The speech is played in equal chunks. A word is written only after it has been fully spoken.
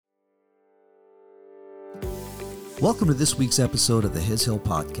Welcome to this week's episode of the His Hill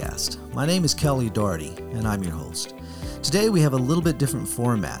Podcast. My name is Kelly Doherty, and I'm your host. Today we have a little bit different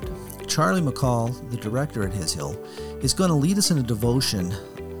format. Charlie McCall, the director at His Hill, is going to lead us in a devotion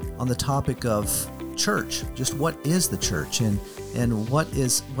on the topic of church. Just what is the church and what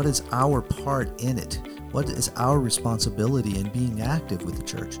is our part in it? What is our responsibility in being active with the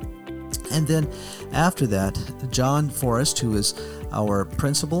church? And then after that, John Forrest, who is our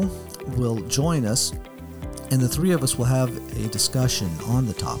principal, will join us, and the three of us will have a discussion on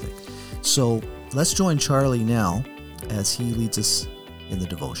the topic. So let's join Charlie now as he leads us in the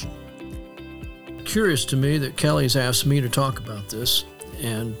devotion. Curious to me that Kelly's asked me to talk about this,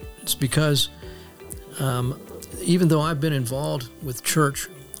 and it's because even though I've been involved with church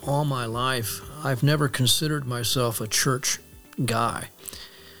all my life, I've never considered myself a church guy.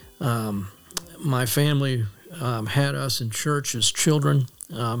 My family had us in church as children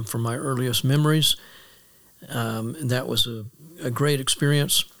from my earliest memories. That was a great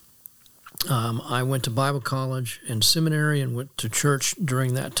experience. I went to Bible college and seminary and went to church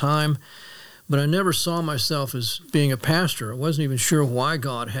during that time, but I never saw myself as being a pastor. I wasn't even sure why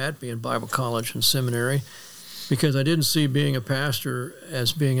God had me in Bible college and seminary, because I didn't see being a pastor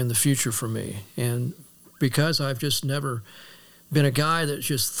as being in the future for me. And because I've just never been a guy that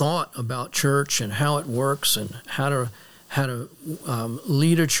just thought about church and how it works and how to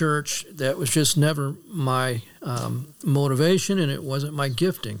lead a church, that was just never my motivation, and it wasn't my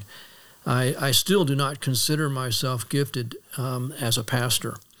gifting. I still do not consider myself gifted as a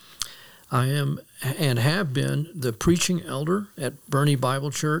pastor. I am and have been the preaching elder at Boerne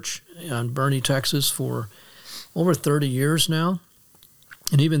Bible Church in Boerne, Texas for over 30 years now.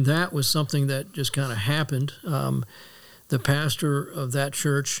 And even that was something that just kind of happened. The pastor of that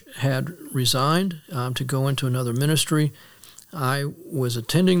church had resigned to go into another ministry. I was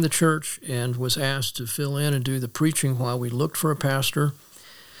attending the church and was asked to fill in and do the preaching while we looked for a pastor.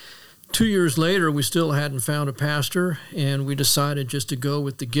 2 years later, we still hadn't found a pastor, and we decided just to go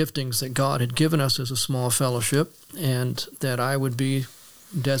with the giftings that God had given us as a small fellowship, and that I would be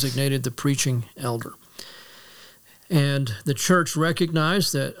designated the preaching elder. And the church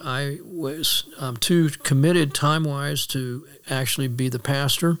recognized that I was too committed time-wise to actually be the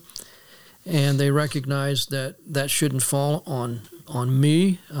pastor, and they recognized that that shouldn't fall on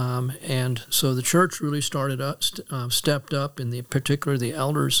me. And so the church really stepped up, in particular the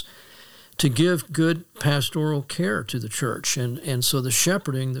elders, to give good pastoral care to the church. And so the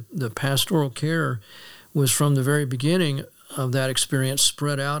shepherding, the pastoral care, was from the very beginning of that experience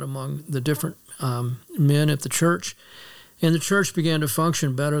spread out among the different men at the church. And the church began to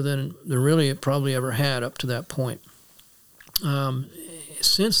function better than really it probably ever had up to that point.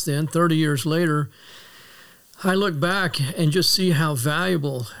 Since then, 30 years later, I look back and just see how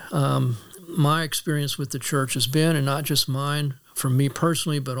valuable my experience with the church has been, and not just mine, for me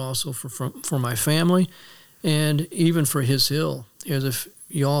personally, but also for my family, and even for His Hill. As if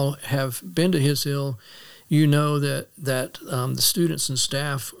y'all have been to His Hill, you know that the students and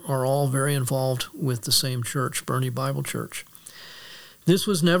staff are all very involved with the same church, Boerne Bible Church. This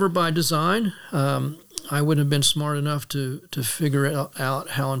was never by design. I wouldn't have been smart enough to figure out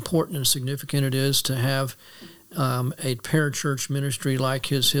how important and significant it is to have a parachurch ministry like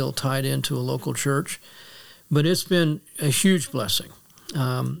His Hill tied into a local church. But it's been a huge blessing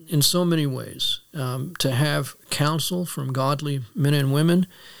in so many ways, to have counsel from godly men and women,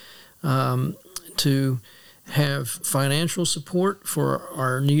 to have financial support for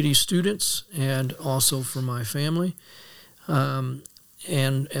our needy students and also for my family,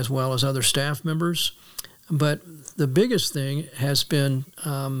 and as well as other staff members. But the biggest thing has been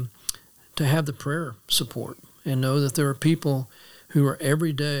to have the prayer support and know that there are people who are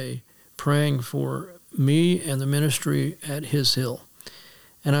every day praying for me and the ministry at His Hill.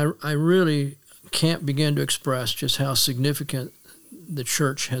 And I really can't begin to express just how significant the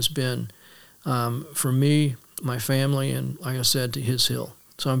church has been for me, my family, and, like I said, to His Hill.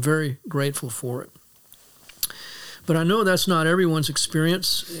 So I'm very grateful for it. But I know that's not everyone's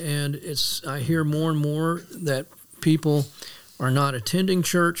experience, and I hear more and more that people are not attending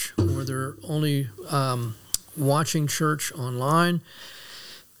church, or they're only watching church online,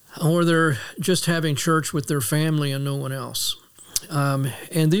 or they're just having church with their family and no one else.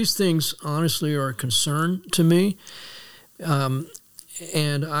 And these things, honestly, are a concern to me.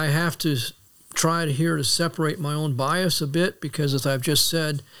 And I have to try to separate my own bias a bit, because, as I've just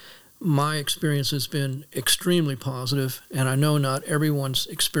said, my experience has been extremely positive, and I know not everyone's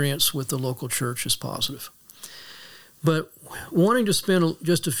experience with the local church is positive. But wanting to spend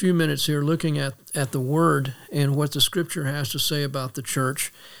just a few minutes here looking at the Word and what the Scripture has to say about the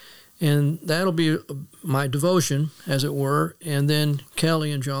church, And that'll be my devotion, as it were. And then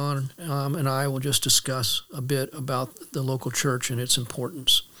Kelly and John and I will just discuss a bit about the local church and its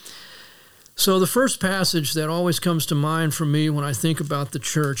importance. So the first passage that always comes to mind for me when I think about the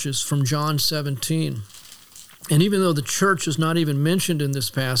church is from John 17. And even though the church is not even mentioned in this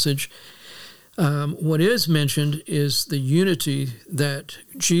passage, what is mentioned is the unity that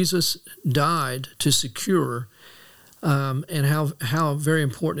Jesus died to secure, and how very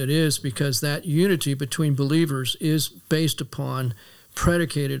important it is, because that unity between believers is based upon,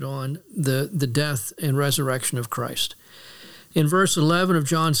 predicated on the death and resurrection of Christ. In verse 11 of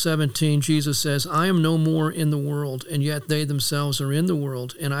John 17, Jesus says, I am no more in the world, and yet they themselves are in the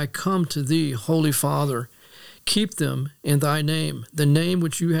world, and I come to thee, Holy Father. Keep them in thy name, the name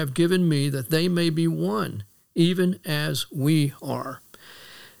which you have given me, that they may be one, even as we are.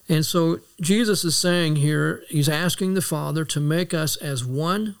 And so Jesus is saying here, he's asking the Father to make us as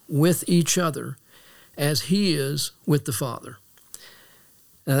one with each other as he is with the Father.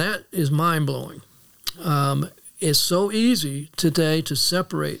 Now that is mind-blowing. It's so easy today to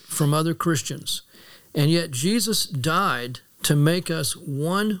separate from other Christians, and yet Jesus died to make us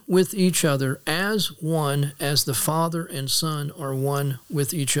one with each other, as one as the Father and Son are one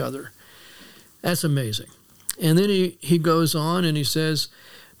with each other. That's amazing. And then he goes on and he says,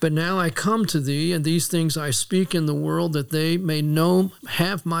 but now I come to thee, and these things I speak in the world, that they may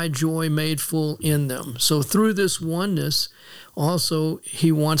have my joy made full in them. So through this oneness, also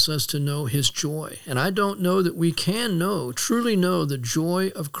he wants us to know his joy. And I don't know that we can truly know the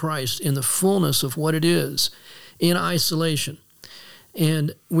joy of Christ in the fullness of what it is in isolation.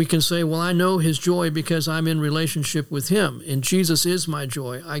 And we can say, well, I know his joy because I'm in relationship with him, and Jesus is my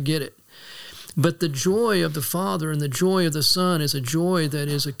joy. I get it. But the joy of the Father and the joy of the Son is a joy that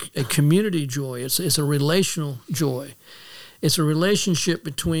is a community joy. It's a relational joy. It's a relationship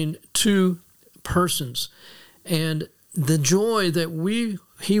between two persons. And the joy that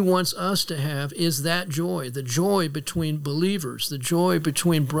he wants us to have is that joy, the joy between believers, the joy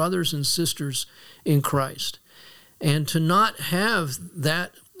between brothers and sisters in Christ. And to not have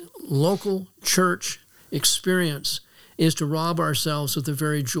that local church experience is to rob ourselves of the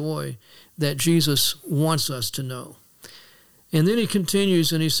very joy that Jesus wants us to know. And then he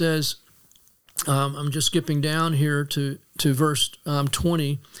continues and he says, I'm just skipping down here to verse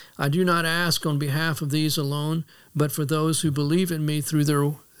 20. I do not ask on behalf of these alone, but for those who believe in me through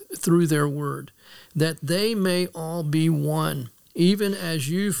their word, that they may all be one, even as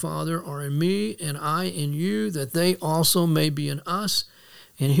you, Father, are in me and I in you, that they also may be in us.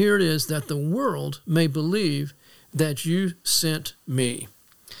 And here it is, that the world may believe that you sent me.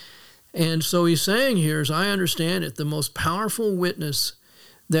 And so he's saying here, as I understand it, the most powerful witness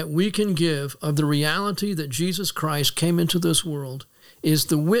that we can give of the reality that Jesus Christ came into this world is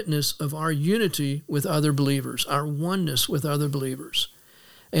the witness of our unity with other believers, our oneness with other believers.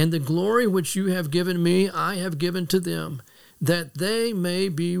 And the glory which you have given me, I have given to them, that they may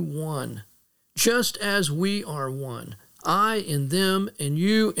be one, just as we are one. I in them, and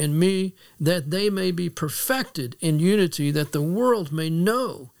you in me, that they may be perfected in unity, that the world may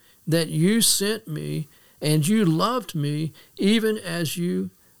know that you sent me, and you loved me, even as you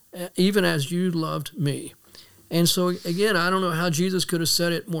loved me. And so again, I don't know how Jesus could have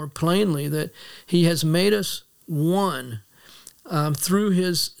said it more plainly, that he has made us one through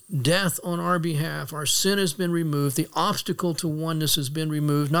his death on our behalf. Our sin has been removed. The obstacle to oneness has been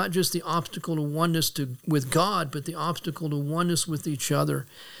removed, not just the obstacle to oneness with God, but the obstacle to oneness with each other.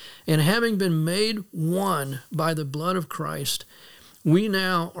 And having been made one by the blood of Christ, we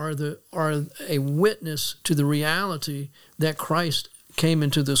now are a witness to the reality that Christ came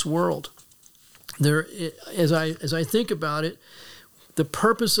into this world. As I think about it, the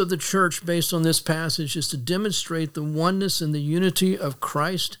purpose of the church based on this passage is to demonstrate the oneness and the unity of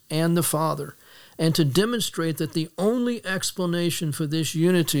Christ and the Father, and to demonstrate that the only explanation for this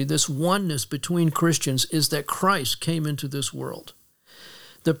unity, this oneness between Christians, is that Christ came into this world.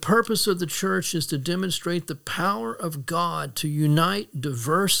 The purpose of the church is to demonstrate the power of God to unite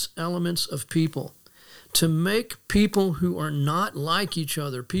diverse elements of people, to make people who are not like each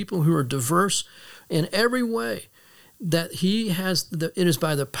other, people who are diverse in every way, that it is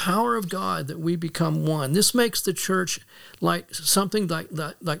by the power of God that we become one. This makes the church like something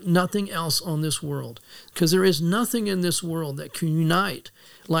like nothing else on this world, because there is nothing in this world that can unite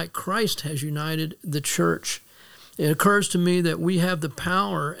like Christ has united the church. It occurs to me that we have the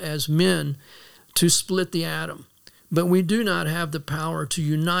power as men to split the atom, but we do not have the power to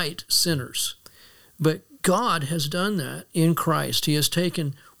unite sinners. But God has done that in Christ. He has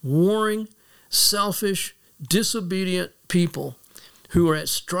taken warring, selfish, disobedient people who are at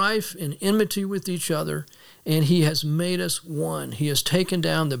strife and enmity with each other, and he has made us one. He has taken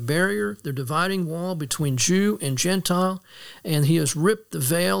down the barrier, the dividing wall between Jew and Gentile, and he has ripped the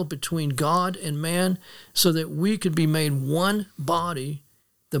veil between God and man so that we could be made one body,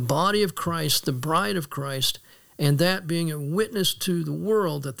 the body of Christ, the bride of Christ, and that being a witness to the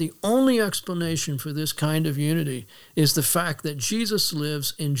world that the only explanation for this kind of unity is the fact that Jesus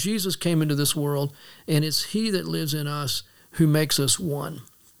lives and Jesus came into this world, and it's he that lives in us who makes us one.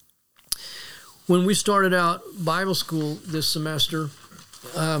 When we started out Bible school this semester,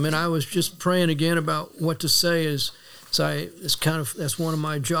 and I was just praying again about what to say, that's one of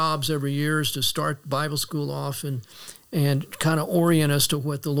my jobs every year is to start Bible school off and kind of orient us to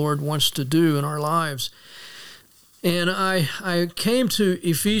what the Lord wants to do in our lives. And I came to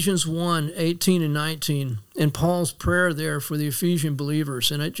Ephesians 1, 18 and 19, and Paul's prayer there for the Ephesian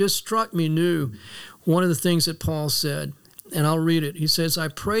believers. And it just struck me new, one of the things that Paul said, and I'll read it. He says, I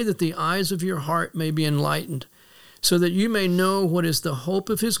pray that the eyes of your heart may be enlightened, so that you may know what is the hope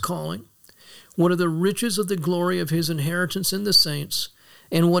of his calling, what are the riches of the glory of his inheritance in the saints,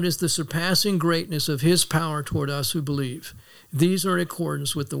 and what is the surpassing greatness of his power toward us who believe. These are in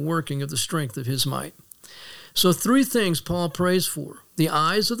accordance with the working of the strength of his might. So 3 things Paul prays for. The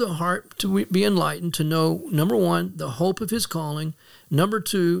eyes of the heart to be enlightened, to know, number 1, the hope of his calling, number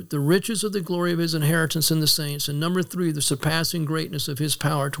 2, the riches of the glory of his inheritance in the saints, and number 3, the surpassing greatness of his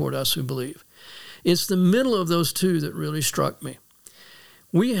power toward us who believe. It's the middle of those 2 that really struck me.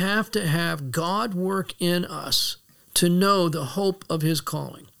 We have to have God work in us to know the hope of his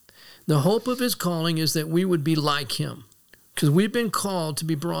calling. The hope of his calling is that we would be like him, because we've been called to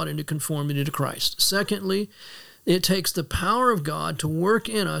be brought into conformity to Christ. Secondly, it takes the power of God to work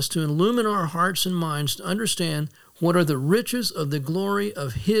in us to illumine our hearts and minds to understand what are the riches of the glory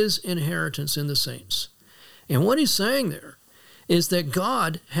of his inheritance in the saints. And what he's saying there is that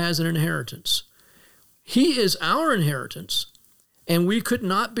God has an inheritance. He is our inheritance, and we could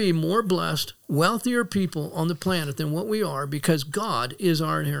not be more blessed, wealthier people on the planet than what we are, because God is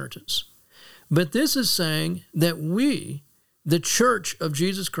our inheritance. But this is saying that we, the church of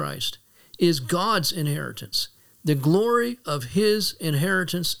Jesus Christ, is God's inheritance, the glory of his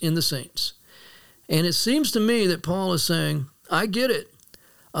inheritance in the saints. And it seems to me that Paul is saying, I get it.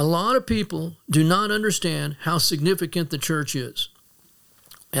 A lot of people do not understand how significant the church is.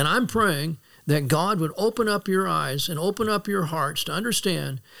 And I'm praying that God would open up your eyes and open up your hearts to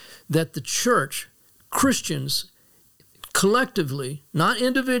understand that the church, Christians, collectively, not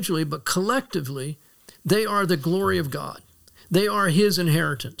individually, but collectively, they are the glory of God. They are his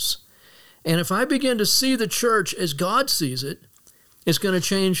inheritance. And if I begin to see the church as God sees it, it's going to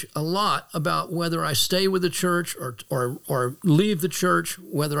change a lot about whether I stay with the church or leave the church,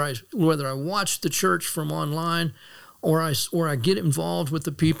 whether I watch the church from online or I get involved with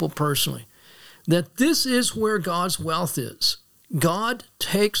the people personally. That this is where God's wealth is. God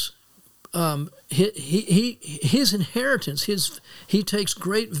takes his inheritance. He takes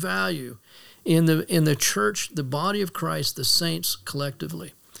great value in the church, the body of Christ, the saints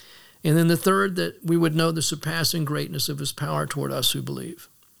collectively. And then the third, that we would know the surpassing greatness of his power toward us who believe.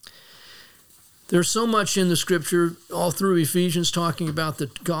 There's so much in the scripture, all through Ephesians, talking about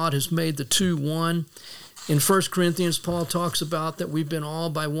that God has made the 2 one. In 1 Corinthians, Paul talks about that we've been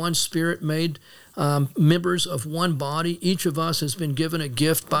all by one Spirit made members of one body. Each of us has been given a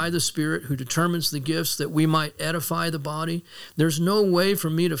gift by the Spirit who determines the gifts that we might edify the body. There's no way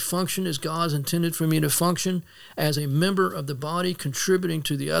for me to function as God's intended for me to function as a member of the body, contributing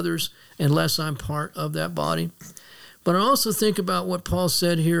to the others, unless I'm part of that body. But I also think about what Paul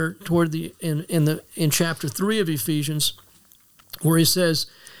said here toward in chapter 3 of Ephesians, where he says,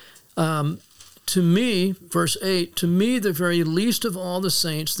 to me, verse 8, to me, the very least of all the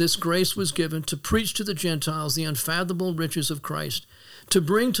saints, this grace was given to preach to the Gentiles the unfathomable riches of Christ, to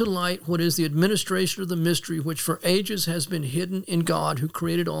bring to light what is the administration of the mystery which for ages has been hidden in God who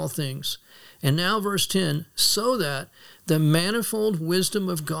created all things. And now verse 10, so that the manifold wisdom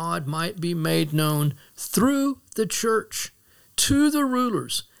of God might be made known through the church to the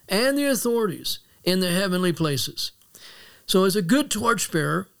rulers and the authorities in the heavenly places. So as a good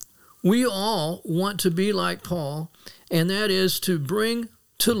torchbearer, we all want to be like Paul, and that is to bring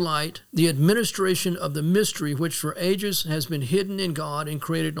to light the administration of the mystery which for ages has been hidden in God and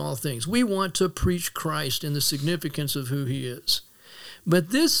created in all things. We want to preach Christ and the significance of who he is.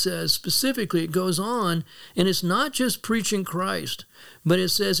 But this says specifically, it goes on, and it's not just preaching Christ, but it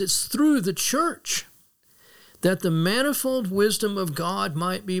says it's through the church that the manifold wisdom of God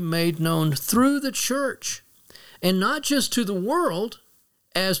might be made known through the church, and not just to the world,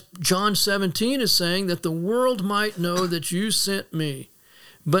 as John 17 is saying, that the world might know that you sent me,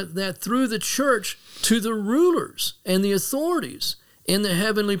 but that through the church to the rulers and the authorities in the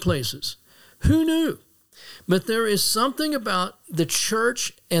heavenly places. Who knew? But there is something about the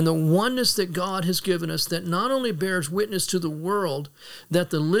church and the oneness that God has given us that not only bears witness to the world that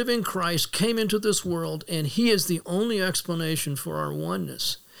the living Christ came into this world and he is the only explanation for our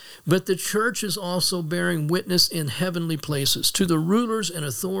oneness, but the church is also bearing witness in heavenly places to the rulers and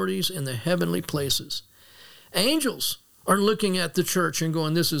authorities in the heavenly places. Angels are looking at the church and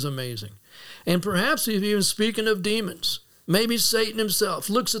going, this is amazing. And perhaps even speaking of demons, maybe Satan himself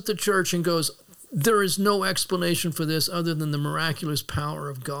looks at the church and goes, there is no explanation for this other than the miraculous power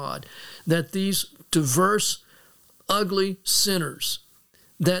of God, that these diverse, ugly sinners,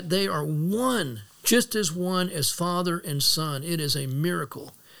 that they are one, just as one as Father and Son. It is a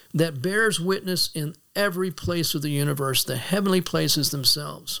miracle that bears witness in every place of the universe, the heavenly places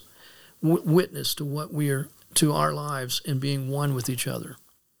themselves, witness to what we are, to our lives and being one with each other.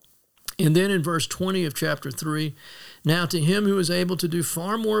 And then in verse 20 of chapter 3, now to him who is able to do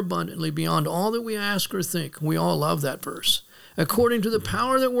far more abundantly beyond all that we ask or think. We all love that verse. According to the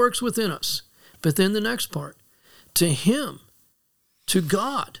power that works within us. But then the next part, to him, to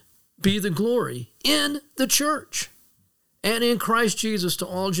God, be the glory in the church and in Christ Jesus to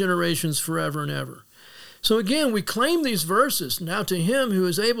all generations forever and ever. So again, we claim these verses. Now to him who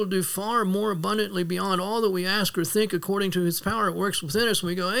is able to do far more abundantly beyond all that we ask or think according to his power that works within us. And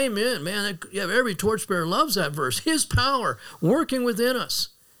we go, amen, man. Every torchbearer loves that verse. His power working within us.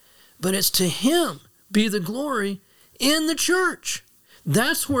 But it's to him be the glory in the church.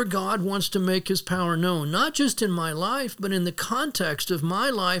 That's where God wants to make his power known, not just in my life, but in the context of my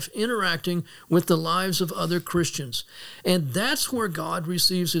life interacting with the lives of other Christians. And that's where God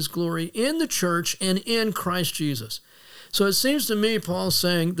receives his glory, in the church and in Christ Jesus. So it seems to me, Paul's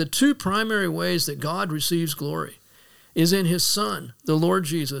saying, the two primary ways that God receives glory is in his Son, the Lord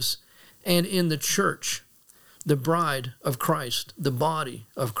Jesus, and in the church, the bride of Christ, the body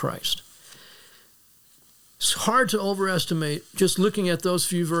of Christ. It's hard to overestimate, just looking at those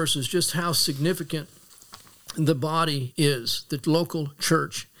few verses, just how significant the body is, the local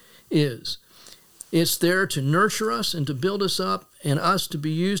church is. It's there to nurture us and to build us up, and us to be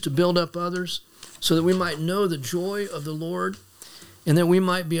used to build up others, so that we might know the joy of the Lord, and that we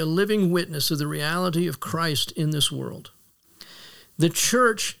might be a living witness of the reality of Christ in this world. The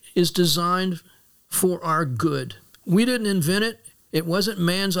church is designed for our good. We didn't invent it. It wasn't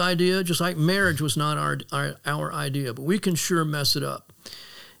man's idea, just like marriage was not our idea, but we can sure mess it up.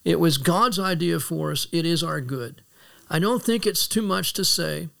 It was God's idea for us. It is our good. I don't think it's too much to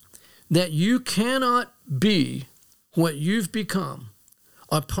say that you cannot be what you've become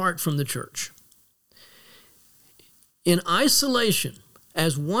apart from the church. In isolation,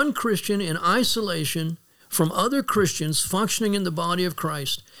 as one Christian in isolation from other Christians functioning in the body of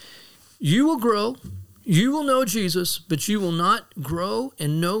Christ, you will grow. You will know Jesus, but you will not grow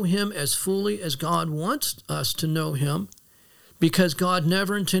and know him as fully as God wants us to know him, because God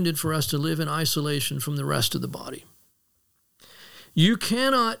never intended for us to live in isolation from the rest of the body. You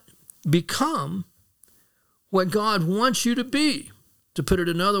cannot become what God wants you to be, to put it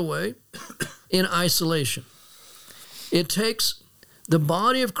another way, in isolation. It takes the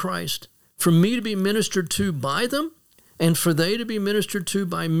body of Christ for me to be ministered to by them and for they to be ministered to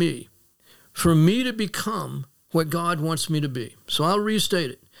by me, for me to become what God wants me to be. So I'll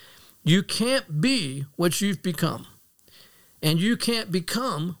restate it. You can't be what you've become, and you can't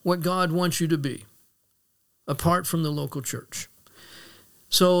become what God wants you to be apart from the local church.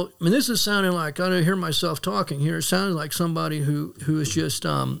 So, I mean, this is sounding like, I don't hear myself talking here. It sounds like somebody who is just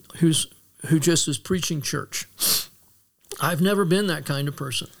who just is preaching church. I've never been that kind of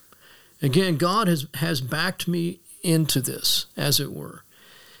person. Again, God has backed me into this, as it were.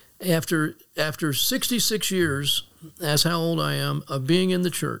 After 66 years, that's how old I am, of being in the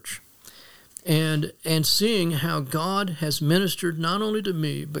church, and seeing how God has ministered not only to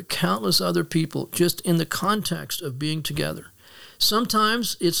me, but countless other people just in the context of being together.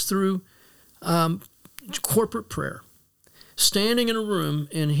 Sometimes it's through corporate prayer, standing in a room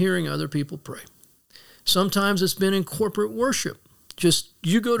and hearing other people pray. Sometimes it's been in corporate worship. Just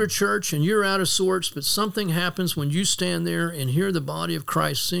you go to church and you're out of sorts, but something happens when you stand there and hear the body of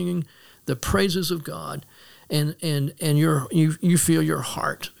Christ singing the praises of God, and you feel your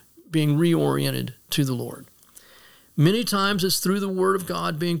heart being reoriented to the Lord. Many times it's through the Word of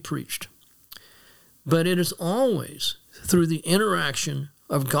God being preached, but it is always through the interaction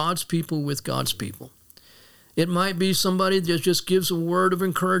of God's people with God's people. It might be somebody that just gives a word of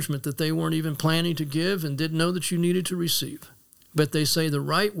encouragement that they weren't even planning to give and didn't know that you needed to receive. but they say the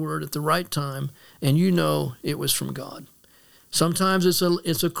right word at the right time, and you know it was from God. Sometimes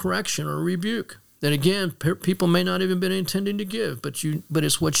it's a correction or a rebuke that, again, people may not even been intending to give, but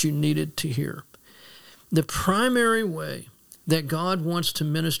it's what you needed to hear. The primary way that God wants to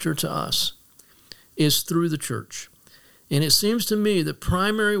minister to us is through the church. And it seems to me the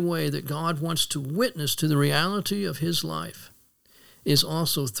primary way that God wants to witness to the reality of his life is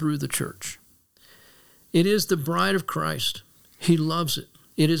also through the church. It is the bride of Christ. He loves it.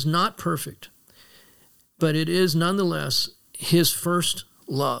 It is not perfect, but it is nonetheless his first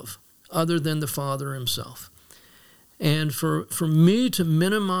love, other than the Father himself. And for me to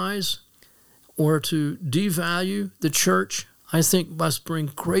minimize or to devalue the church, I think must bring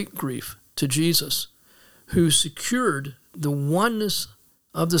great grief to Jesus, who secured the oneness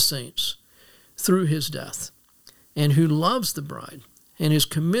of the saints through his death, and who loves the bride and is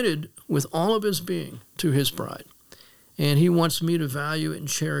committed with all of his being to his bride. And he wants me to value it and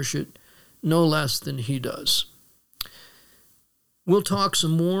cherish it no less than he does. We'll talk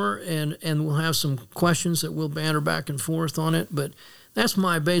some more, and we'll have some questions that we'll banter back and forth on it, but that's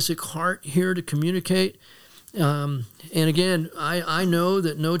my basic heart here to communicate. And again, I know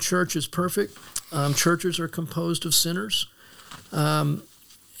that no church is perfect. Churches are composed of sinners, but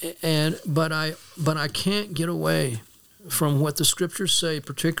I can't get away from what the scriptures say,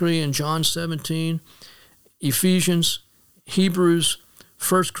 particularly in John 17, Ephesians, Hebrews,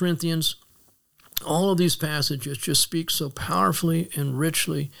 1 Corinthians. All of these passages just speak so powerfully and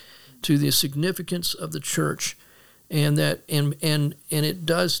richly to the significance of the church, and it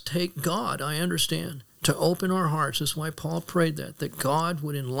does take God, I understand, to open our hearts. That's why Paul prayed that God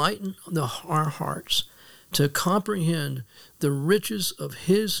would enlighten our hearts to comprehend the riches of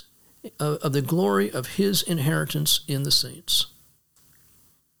the glory of his inheritance in the saints.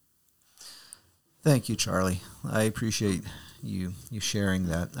 Thank you, Charlie. I appreciate you sharing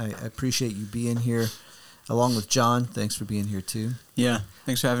that. I appreciate you being here, along with John. Thanks for being here too. Yeah,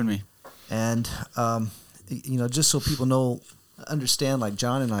 thanks for having me. And just so people understand, like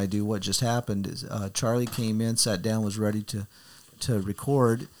John and I do, what just happened is Charlie came in, sat down, was ready to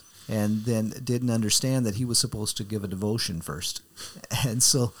record, and then didn't understand that he was supposed to give a devotion first, and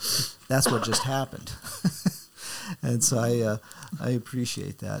so that's what just happened. And so I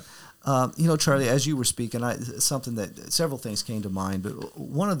appreciate that. Charlie, as you were speaking, several things came to mind, but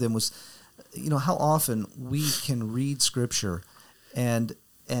one of them was, how often we can read Scripture and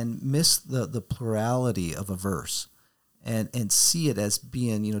miss the plurality of a verse, and see it as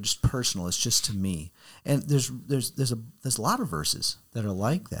being, just personal. It's just to me. And there's a lot of verses that are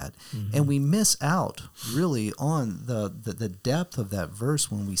like that, mm-hmm. and we miss out really on the depth of that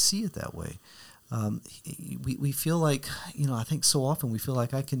verse when we see it that way. We feel like, I think so often we feel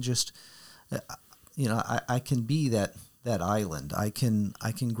like I can just, I can be that island. I can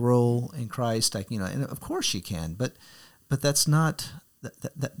grow in Christ. And of course you can, but that's not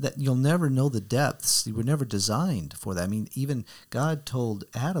that you'll never know the depths. You were never designed for that. I mean, even God told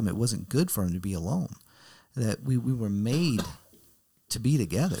Adam it wasn't good for him to be alone. That we were made to be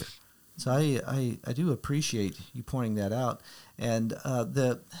together. So I do appreciate you pointing that out, and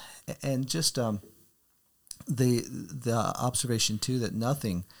the observation too that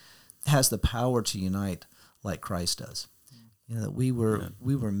nothing has the power to unite like Christ does. That we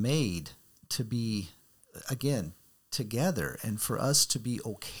were made to be, again, together, and for us to be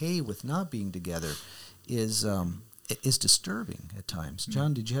okay with not being together is disturbing at times.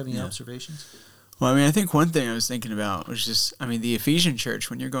 John, did you have any observations? Well, I think one thing I was thinking about was just, the Ephesian church,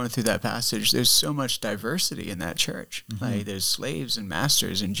 when you're going through that passage, there's so much diversity in that church. Mm-hmm. Like, there's slaves and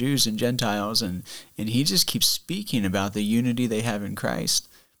masters and Jews and Gentiles, and he just keeps speaking about the unity they have in Christ.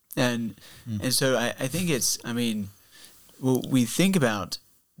 And so I think it's, we think about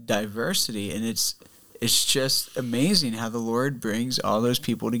diversity, and it's just amazing how the Lord brings all those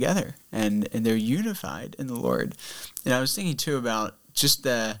people together, and they're unified in the Lord. And I was thinking, too, about just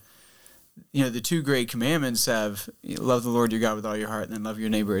the two great commandments of love the Lord your God with all your heart, and then love your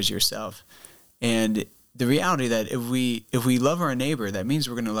neighbor as yourself. And the reality that if we love our neighbor, that means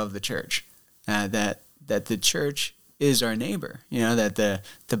we're going to love the church. That the church is our neighbor. That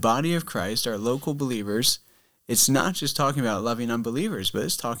the body of Christ, our local believers, it's not just talking about loving unbelievers, but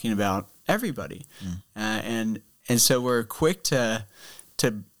it's talking about everybody. And so we're quick to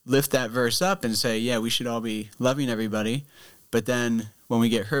lift that verse up and say, yeah, we should all be loving everybody. But then when we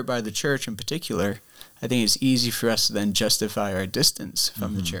get hurt by the church in particular, I think it's easy for us to then justify our distance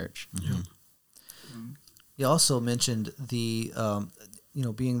from the church. Mm-hmm. You also mentioned the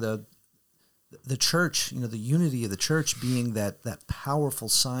being the church, the unity of the church being that powerful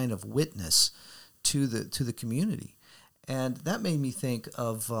sign of witness to the community. And that made me think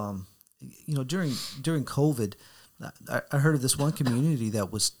of, during COVID, I heard of this one community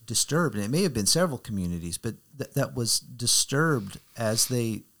that was disturbed, and it may have been several communities, but that was disturbed as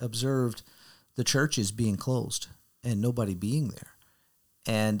they observed the churches being closed and nobody being there.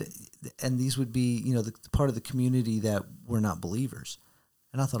 And these would be, the part of the community that were not believers.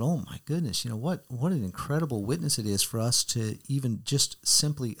 And I thought, oh my goodness, what an incredible witness it is for us to even just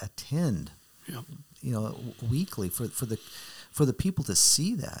simply attend, weekly for the people to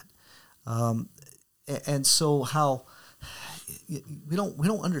see that. And so how we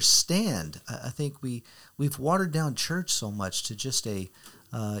don't understand. I think we've watered down church so much to just a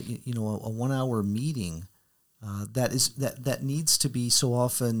 1 hour meeting that needs to be so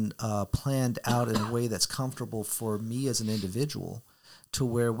often planned out in a way that's comfortable for me as an individual, to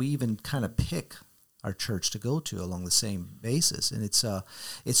where we even kind of pick our church to go to along the same basis, and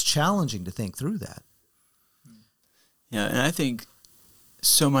it's challenging to think through that. Yeah, and I think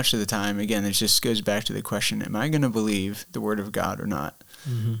so much of the time, again, it just goes back to the question, am I going to believe the Word of God or not?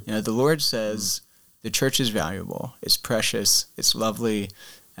 Mm-hmm. The Lord says the church is valuable, it's precious, it's lovely,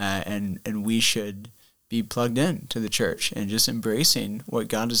 and we should be plugged in to the church and just embracing what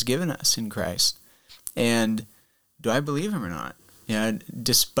God has given us in Christ. And do I believe Him or not?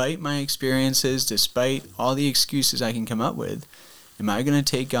 Despite my experiences, despite all the excuses I can come up with, am I going to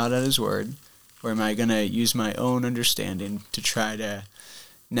take God at His word, or am I going to use my own understanding to try to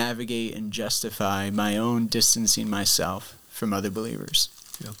navigate and justify my own distancing myself from other believers?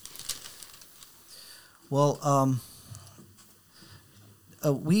 Yeah. Well,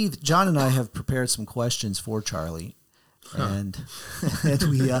 John and I have prepared some questions for Charlie, and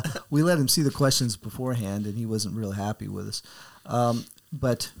we let him see the questions beforehand, and he wasn't real happy with us.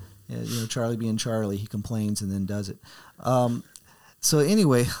 But Charlie being Charlie, he complains and then does it. So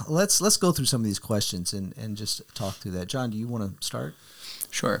anyway, let's go through some of these questions and just talk through that. John, do you want to start?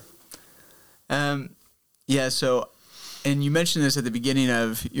 Sure. So, and you mentioned this at the beginning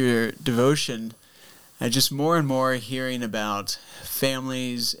of your devotion, just more and more hearing about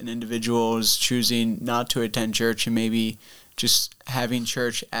families and individuals choosing not to attend church and maybe just having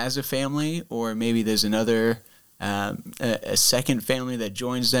church as a family, or maybe there's another a second family that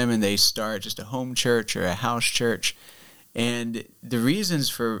joins them and they start just a home church or a house church. And the reasons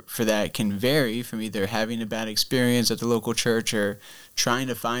for that can vary, from either having a bad experience at the local church or trying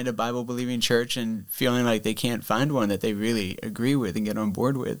to find a Bible-believing church and feeling like they can't find one that they really agree with and get on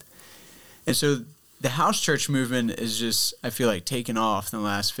board with. And so the house church movement is just, I feel like, taken off in the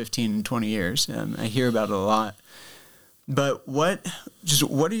last 15 and 20 years. I hear about it a lot. But what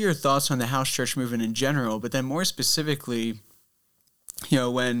are your thoughts on the house church movement in general, but then more specifically,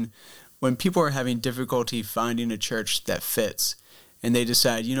 when people are having difficulty finding a church that fits, and they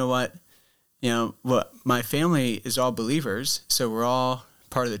decide, my family is all believers, so we're all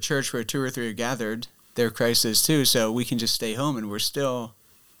part of the church where 2 or 3 are gathered, there Christ is too, so we can just stay home and we're still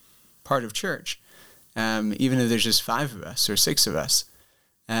part of church, even if there's just 5 of us or 6 of us.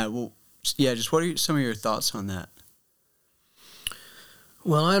 Just what are some of your thoughts on that?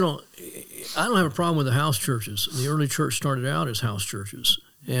 Well, I don't have a problem with the house churches. The early church started out as house churches.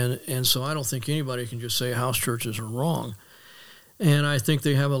 And so I don't think anybody can just say house churches are wrong. And I think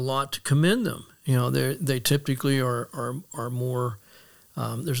they have a lot to commend them. They typically are more,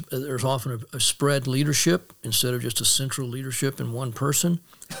 there's often a spread leadership instead of just a central leadership in one person.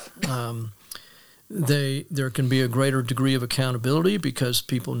 There can be a greater degree of accountability because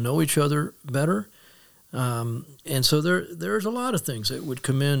people know each other better. And so there's a lot of things that would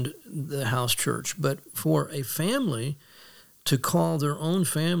commend the house church. But for a family to call their own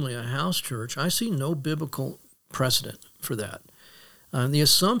family a house church, I see no biblical precedent for that. The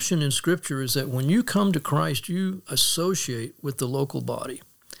assumption in Scripture is that when you come to Christ, you associate with the local body.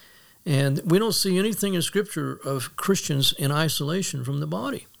 And we don't see anything in Scripture of Christians in isolation from the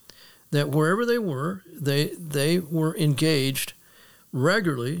body. That wherever they were engaged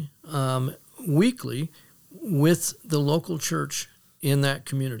regularly, weekly, with the local church in that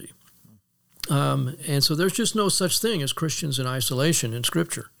community. And so there's just no such thing as Christians in isolation in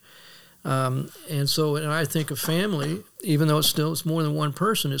Scripture. And I think a family, even though it's more than one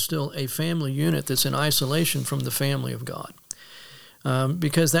person, it's still a family unit that's in isolation from the family of God.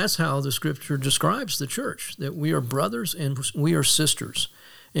 Because that's how the Scripture describes the church, that we are brothers and we are sisters.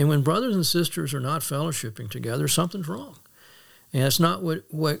 And when brothers and sisters are not fellowshipping together, something's wrong. And it's not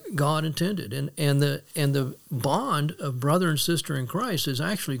what God intended. And the bond of brother and sister in Christ is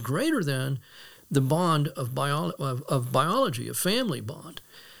actually greater than the bond of biology, a family bond.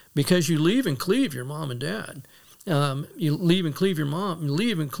 Because you leave and cleave your mom and dad. You leave and cleave your mom, you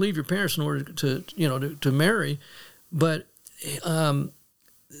leave and cleave your parents in order to marry. But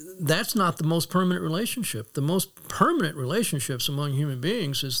that's not the most permanent relationship. The most permanent relationships among human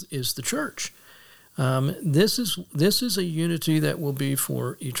beings is the church. This is a unity that will be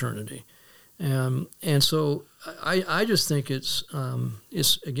for eternity, and so I just think it's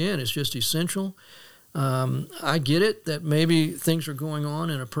just essential. I get it that maybe things are going on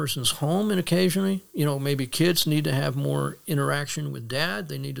in a person's home, and occasionally, maybe kids need to have more interaction with dad.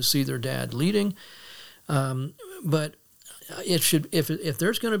 They need to see their dad leading, but it should, if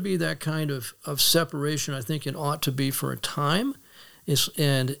there's going to be that kind of separation, I think it ought to be for a time.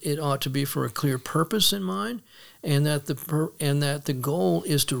 And it ought to be for a clear purpose in mind, and that the goal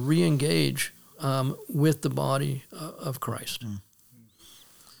is to re-engage with the body of Christ.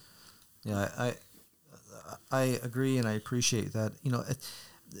 Yeah, I agree, and I appreciate that.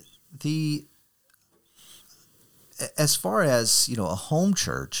 As far as a home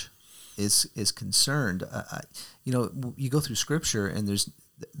church is concerned, you go through Scripture, and there's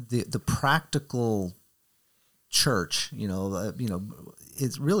the practical church,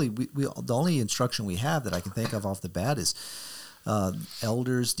 it's really we the only instruction we have that I can think of off the bat is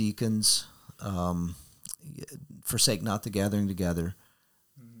elders, deacons, forsake not the gathering together.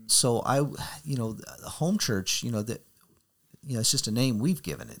 So the home church, it's just a name we've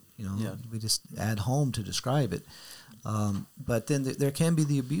given it. We just add home to describe it. But then there can be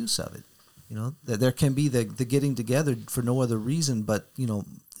the abuse of it. That there can be the getting together for no other reason, but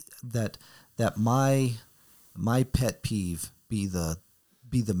that my pet peeve be the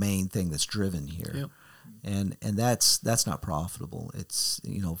main thing that's driven here. Yep. And that's not profitable. It's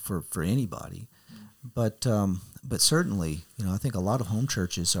for anybody. But certainly, I think a lot of home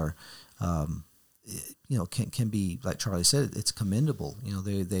churches are can be, like Charlie said, it's commendable.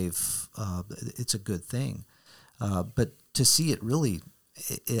 They've it's a good thing. But to see it really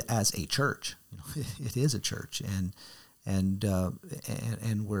as a church, it is a church, and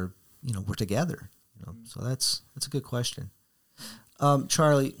we're together. So that's a good question.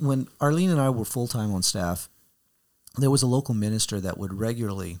 Charlie, when Arlene and I were full-time on staff, there was a local minister that would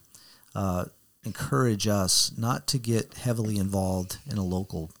regularly encourage us not to get heavily involved in a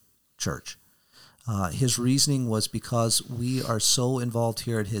local church. His reasoning was because we are so involved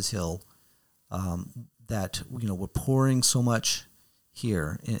here at His Hill that we're pouring so much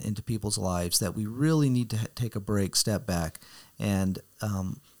here into people's lives that we really need to take a break, step back, and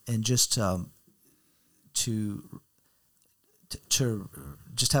just to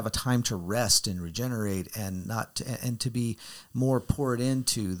just have a time to rest and regenerate, and to be more poured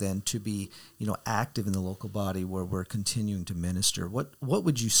into than to be active in the local body where we're continuing to minister. What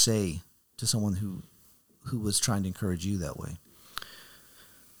would you say to someone who was trying to encourage you that way?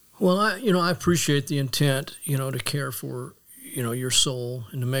 Well, I appreciate the intent, to care for your soul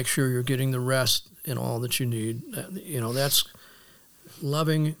and to make sure you're getting the rest and all that you need. That's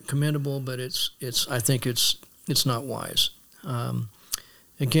loving, commendable, but I think it's not wise.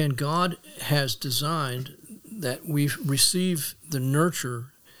 Again, God has designed that we receive the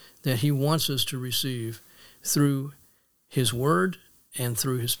nurture that He wants us to receive through His Word and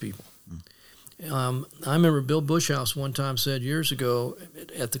through His people. I remember Bill Bushhouse one time said years ago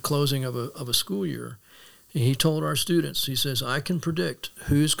at the closing of a school year, he told our students, he says, I can predict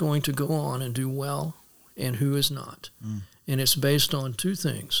who's going to go on and do well and who is not. And it's based on two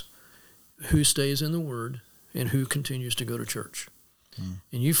things: who stays in the Word and who continues to go to church.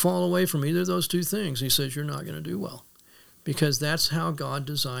 And you fall away from either of those two things, he says, you're not going to do well, because that's how God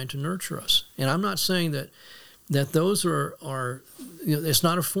designed to nurture us. And I'm not saying that those are it's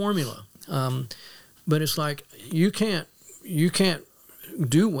not a formula, but it's like you can't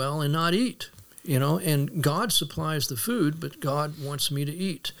do well and not eat, and God supplies the food, but God wants me to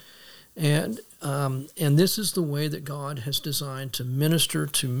eat. And this is the way that God has designed to minister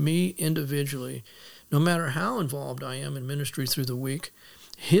to me individually. No matter how involved I am in ministry through the week,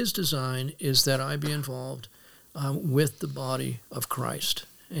 His design is that I be involved with the body of Christ.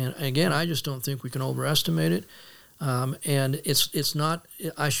 And again, I just don't think we can overestimate it. And it's not,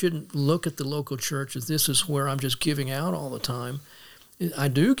 I shouldn't look at the local church as this is where I'm just giving out all the time. I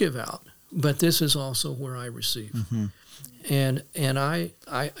do give out, but this is also where I receive. Mm-hmm. And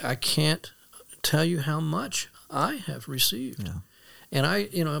I can't tell you how much I have received. Yeah.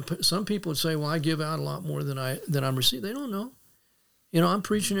 And some people would say, well, I give out a lot more than I'm receiving. They don't know. I'm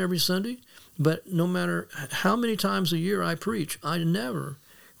preaching every Sunday, but no matter how many times a year I preach, I never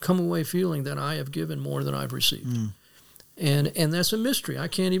come away feeling that I have given more than I've received. And that's a mystery. I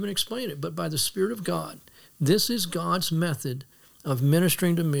can't even explain it. But by the Spirit of God, this is God's method of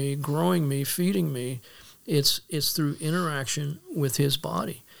ministering to me, growing me, feeding me. It's through interaction with His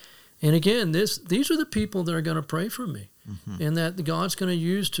body. And again, these are the people that are going to pray for me, and that God's going to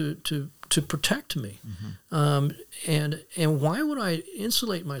use to protect me. And why would I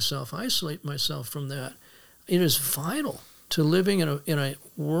isolate myself from that? It is vital to living in a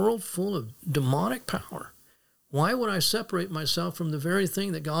world full of demonic power. Why would I separate myself from the very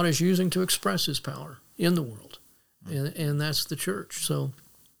thing that God is using to express His power in the world? And that's the church. So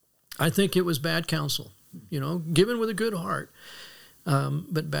I think it was bad counsel, given with a good heart.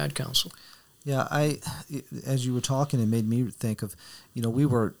 But bad counsel. Yeah, as you were talking, it made me think of, we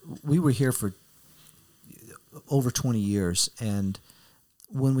were here for over 20 years, and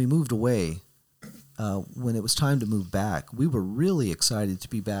when we moved away, when it was time to move back, we were really excited to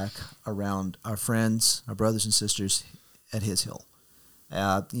be back around our friends, our brothers and sisters at His Hill.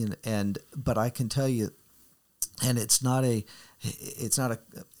 But I can tell you, and it's not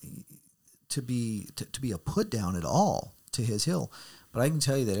to be a put down at all to His Hill, but I can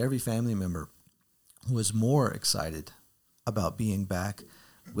tell you that every family member was more excited about being back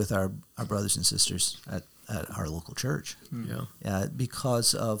with our brothers and sisters at our local church. Yeah.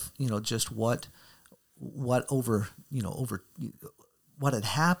 Because of just what had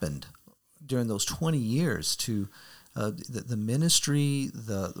happened during those 20 years to the ministry,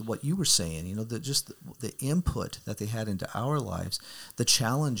 what you were saying, the input that they had into our lives, the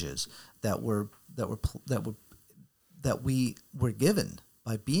challenges that we were given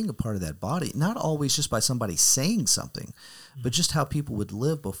by being a part of that body, not always just by somebody saying something, but just how people would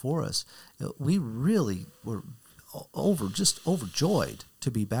live before us. We really were overjoyed to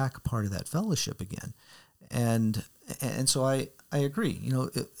be back a part of that fellowship again. And so I agree,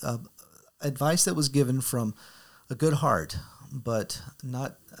 advice that was given from a good heart, but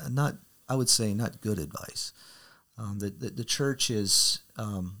not I would say not good advice. The church is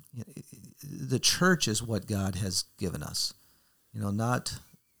what God has given us, not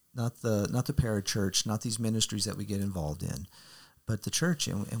the parachurch, not these ministries that we get involved in, but the church,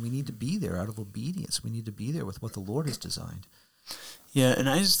 and we need to be there out of obedience. We need to be there with what the Lord has designed. Yeah, and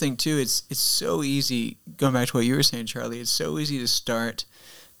I just think too, it's so easy. Going back to what you were saying, Charlie, it's so easy to start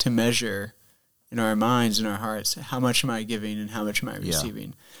to measure in our minds and our hearts, how much am I giving and how much am I receiving?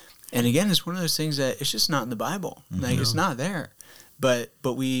 Yeah. And again, it's one of those things that it's just not in the Bible. Like it's not there. But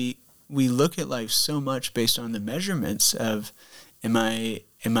we look at life so much based on the measurements of am I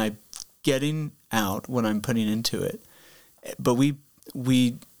getting out what I'm putting into it? But we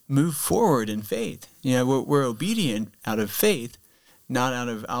move forward in faith. We're obedient out of faith, not out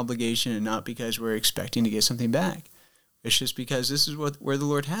of obligation, and not because we're expecting to get something back. It's just because this is where the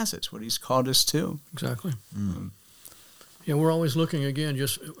Lord has it. It's what He's called us to. Exactly. Yeah, we're always looking again,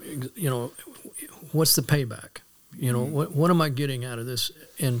 just, what's the payback? What am I getting out of this?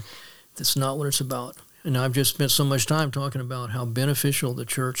 And that's not what it's about. And I've just spent so much time talking about how beneficial the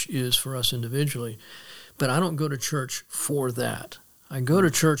church is for us individually. But I don't go to church for that. I go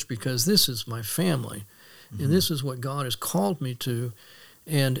to church because this is my family, and this is what God has called me to.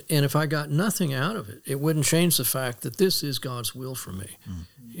 And if I got nothing out of it, it wouldn't change the fact that this is God's will for me.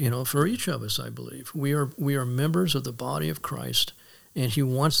 For each of us, I believe. We are members of the body of Christ, and He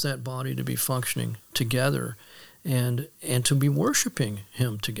wants that body to be functioning together and to be worshiping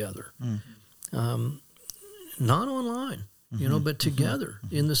Him together. Not online, but together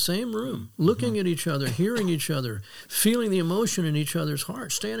in the same room, looking at each other, hearing each other, feeling the emotion in each other's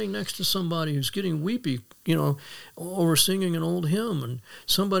heart, standing next to somebody who's getting weepy, over singing an old hymn, and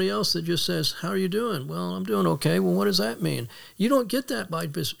somebody else that just says, "How are you doing?" "Well, I'm doing okay." "Well, what does that mean?" You don't get that by,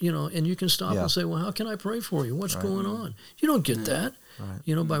 and you can stop and say, "Well, how can I pray for you? What's going on?" You don't get that,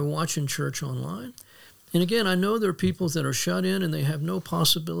 by watching church online. And again, I know there are people that are shut in and they have no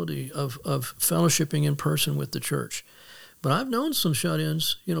possibility of fellowshipping in person with the church. But I've known some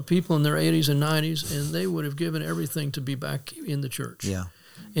shut-ins, people in their 80s and 90s, and they would have given everything to be back in the church. Yeah.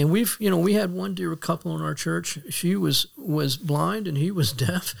 And we had one dear couple in our church. She was blind and he was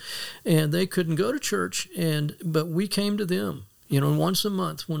deaf, and they couldn't go to church. But we came to them, once a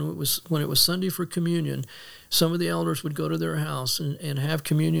month when it was Sunday for communion. Some of the elders would go to their house and have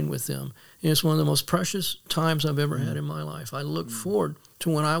communion with them. And it's one of the most precious times I've ever had in my life. I look forward to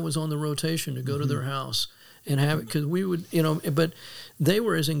when I was on the rotation to go to their house and have it, because we would, but they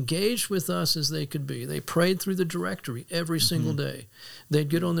were as engaged with us as they could be. They prayed through the directory every single day. They'd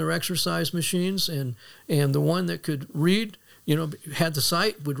get on their exercise machines, and the one that could read, had the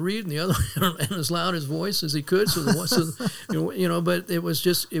sight, would read, and the other one, and as loud his voice as he could. But it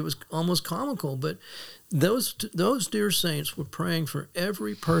was almost comical. But those dear saints were praying for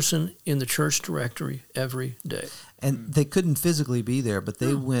every person in the church directory every day. And they couldn't physically be there, but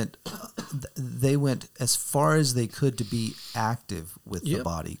they went they went as far as they could to be active with the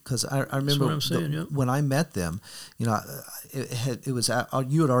body. Because I remember when I met them, you know, you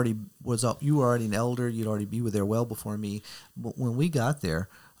were already an elder. You were there well before me. But when we got there,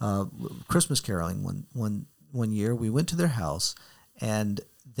 Christmas caroling one year, we went to their house, and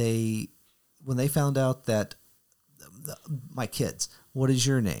when they found out that my kids, what is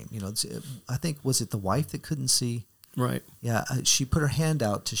your name? You know, I think, was it the wife that couldn't see? Right. Yeah, she put her hand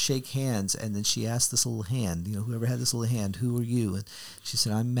out to shake hands, and then she asked this little hand, you know, whoever had this little hand, who are you? And she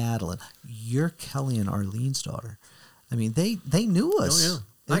said, I'm Madeline. You're Kelly and Arlene's daughter. I mean, they knew us. Oh,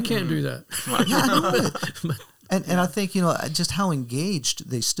 yeah. I can't do that. Yeah, I know it. And I think, you know, just how engaged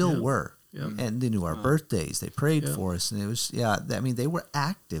they still were. Yeah. And they knew our birthdays. They prayed for us. And it was, I mean, they were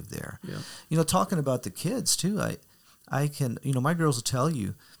active there. Yeah. You know, talking about the kids, too, I can, you know, my girls will tell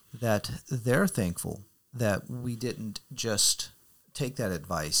you that they're thankful that we didn't just take that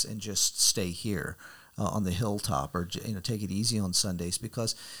advice and just stay here on the hilltop, or, you know, take it easy on Sundays,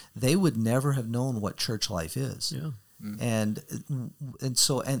 because they would never have known what church life is. Yeah. And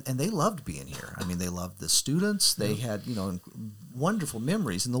so they loved being here. I mean, they loved the students. They had, you know, wonderful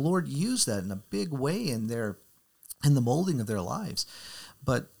memories, and the Lord used that in a big way in the molding of their lives.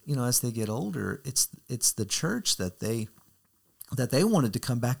 But, you know, as they get older, it's the church that they wanted to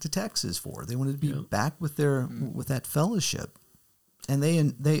come back to Texas for. They wanted to be back with with that fellowship, and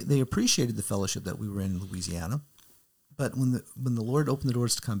they appreciated the fellowship that we were in Louisiana. But when the Lord opened the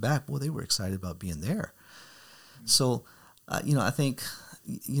doors to come back, well, they were excited about being there. So, you know, I think,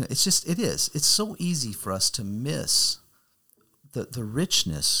 you know, it's so easy for us to miss the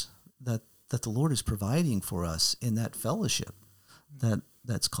richness that the Lord is providing for us in that fellowship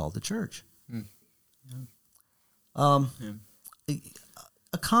that's called the church. A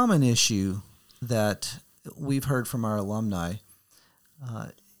common issue that we've heard from our alumni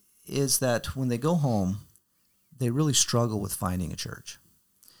is that when they go home, they really struggle with finding a church.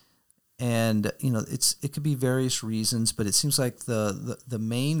 And, you know, it could be various reasons, but it seems like the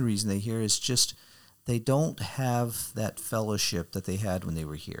main reason they hear is just they don't have that fellowship that they had when they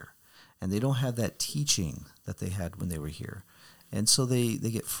were here. And they don't have that teaching that they had when they were here. And so they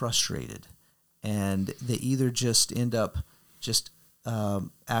get frustrated. And they either just end up just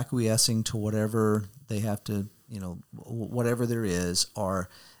acquiescing to whatever they have to, you know, whatever there is, or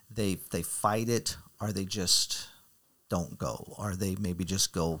they fight it, or they just don't go, or they maybe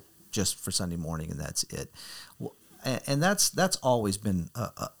just go just for Sunday morning, and that's it. And that's always been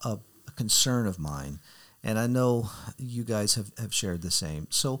a concern of mine, and I know you guys have shared the same.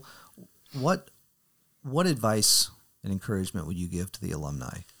 So what advice and encouragement would you give to the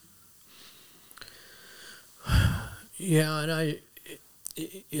alumni? Yeah, and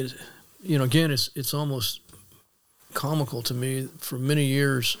you know, again, it's almost comical to me. For many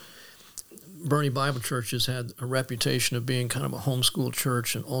years, Bernie Bible Church has had a reputation of being kind of a homeschool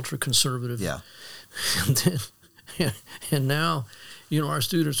church and ultra-conservative. Yeah. And now, you know, our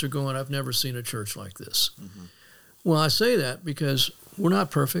students are going, I've never seen a church like this. Mm-hmm. Well, I say that because we're not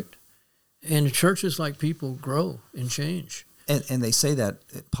perfect, and churches like people grow and change. And they say that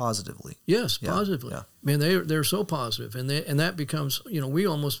positively. Yes, positively. Yeah. I mean, they're so positive, and that becomes, you know,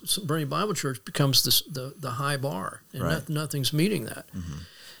 Bernie Bible Church becomes the high bar, and nothing's meeting that.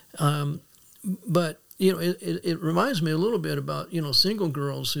 Mm-hmm. But, you know, it reminds me a little bit about, you know, single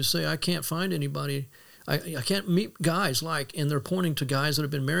girls who say, I can't find anybody, I can't meet guys and they're pointing to guys that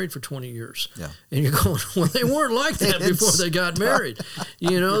have been married for 20 years. Yeah. And you're going, well, they weren't like that before they got married.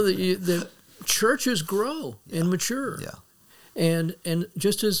 You know, the churches grow and mature. Yeah. And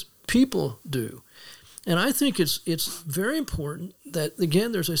just as people do. And I think it's very important that,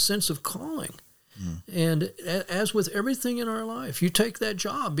 again, there's a sense of calling. And as with everything in our life, you take that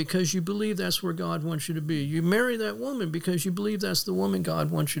job because you believe that's where God wants you to be. You marry that woman because you believe that's the woman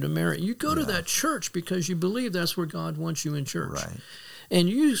God wants you to marry. You go to that church because you believe that's where God wants you in church. Right. And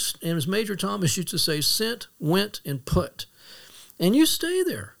as Major Thomas used to say, sent, went, and put. And you stay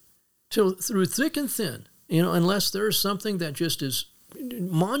there through thick and thin, you know, unless there's something that just is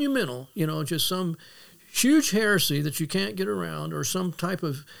monumental, you know, just some huge heresy that you can't get around, or some type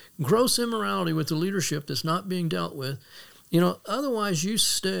of gross immorality with the leadership that's not being dealt with, you know, otherwise you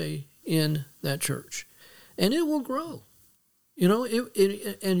stay in that church and it will grow, you know,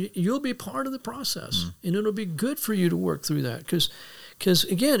 and you'll be part of the process, and it'll be good for you to work through that. Because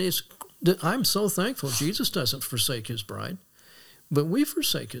again, I'm so thankful Jesus doesn't forsake his bride, but we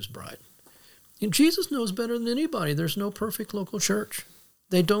forsake his bride. And Jesus knows better than anybody there's no perfect local church.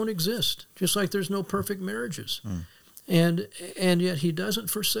 They don't exist, just like there's no perfect marriages. And yet he doesn't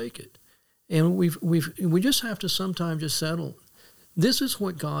forsake it. And we just have to sometimes just settle, this is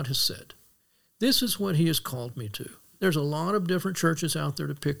what God has said. This is what he has called me to. There's a lot of different churches out there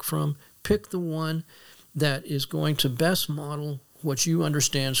to pick from. Pick the one that is going to best model what you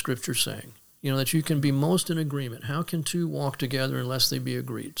understand Scripture saying. That you can be most in agreement. How can two walk together unless they be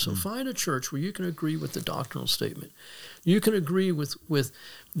agreed? So find a church where you can agree with the doctrinal statement. You can agree with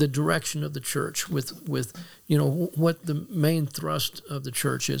the direction of the church, with what the main thrust of the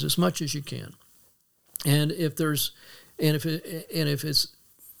church is, as much as you can. And if it's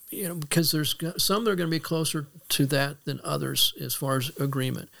because there's some that are going to be closer to that than others as far as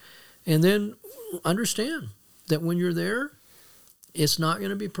agreement. And then understand that when you're there, it's not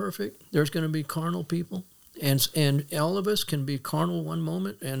going to be perfect. There's going to be carnal people, and all of us can be carnal one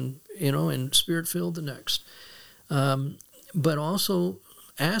moment and spirit-filled the next. But also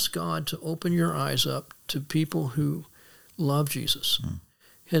ask God to open your eyes up to people who love Jesus.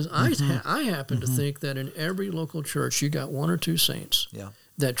 Because I happen to think that in every local church you got one or two saints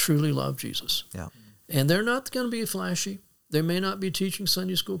that truly love Jesus. Yeah. And they're not going to be flashy. They may not be teaching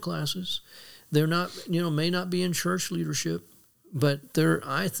Sunday school classes. They're not, may not be in church leadership. But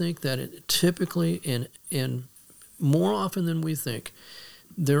I think that typically, in more often than we think,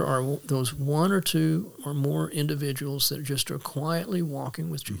 there are those one or two or more individuals that just are quietly walking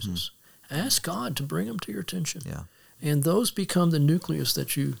with Jesus. Ask God to bring them to your attention. Yeah. And those become the nucleus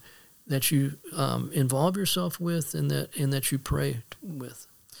that you involve yourself with and that you pray with.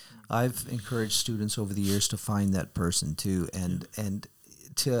 I've encouraged students over the years to find that person too, and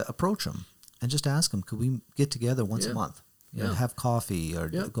to approach them and just ask them, could we get together once a month? Have coffee or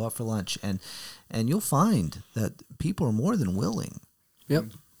go out for lunch, and you'll find that people are more than willing. Yep.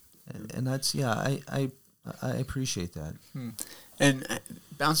 And that's I appreciate that. And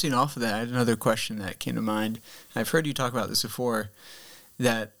bouncing off of that, I had another question that came to mind. I've heard you talk about this before,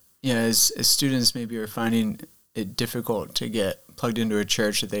 that as students maybe are finding it difficult to get plugged into a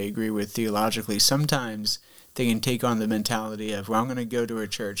church that they agree with theologically, sometimes they can take on the mentality of, well, I'm going to go to a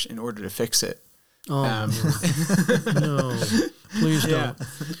church in order to fix it. Oh, no, please don't.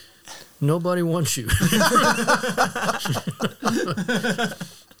 Nobody wants you.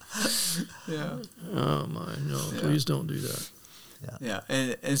 Oh, my, no, please don't do that.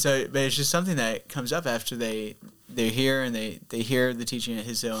 And so, but it's just something that comes up after they're here and they hear the teaching at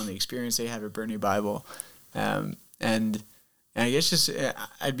His Hill and the experience they have at Burning Bible. And I guess just,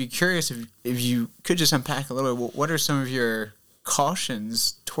 I'd be curious if you could just unpack a little bit, what are some of your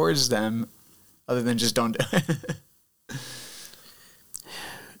cautions towards them other than just don't do it?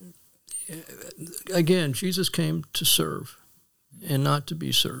 Again, Jesus came to serve and not to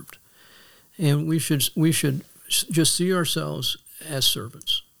be served. And we should just see ourselves as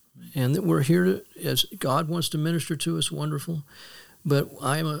servants. And that we're here to, as God wants to minister to us, wonderful. But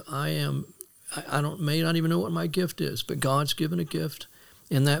I may not even know what my gift is, but God's given a gift,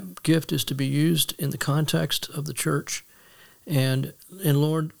 and that gift is to be used in the context of the church. And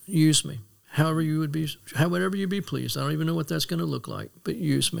Lord, use me. However you be pleased. I don't even know what that's going to look like, but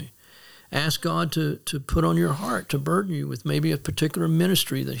use me. Ask God to put on your heart, to burden you with maybe a particular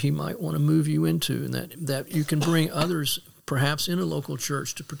ministry that He might want to move you into, and that you can bring others, perhaps in a local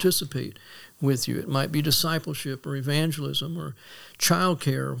church, to participate with you. It might be discipleship or evangelism or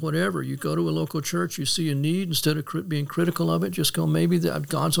childcare or whatever. You go to a local church, you see a need, instead of being critical of it, just go, maybe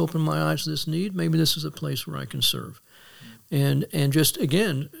God's opened my eyes to this need. Maybe this is a place where I can serve. And just,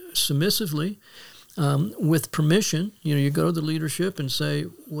 again, submissively, with permission, you go to the leadership and say,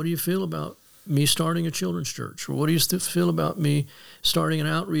 what do you feel about me starting a children's church? Or what do you feel about me starting an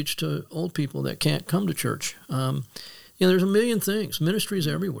outreach to old people that can't come to church? There's a million things. Ministry is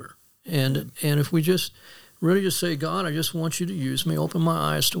everywhere. And if we just really just say, God, I just want you to use me, open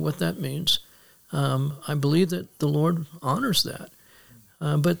my eyes to what that means, I believe that the Lord honors that.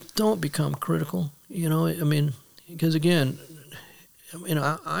 But don't become critical, because again,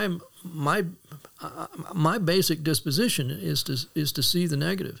 my basic disposition is to see the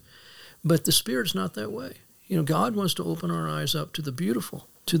negative, but the Spirit's not that way. God wants to open our eyes up to the beautiful,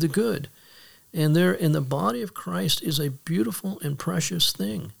 to the good, and there in the body of Christ is a beautiful and precious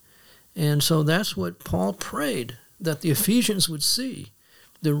thing, and so that's what Paul prayed, that the Ephesians would see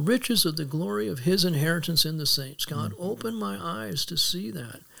the riches of the glory of His inheritance in the saints. God, open my eyes to see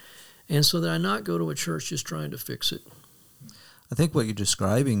that, and so that I not go to a church just trying to fix it. I think what you're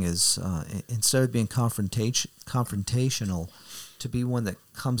describing is instead of being confrontational, to be one that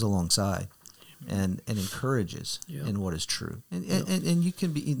comes alongside and encourages in what is true. And you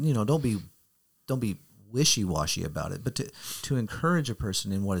can be, don't be wishy-washy about it, but to encourage a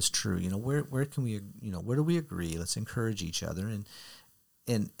person in what is true. Where can we, where do we agree? Let's encourage each other,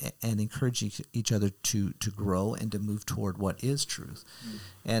 and encourage each other to grow and to move toward what is truth,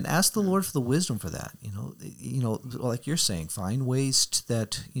 and ask the Lord for the wisdom for that. Like you're saying, find ways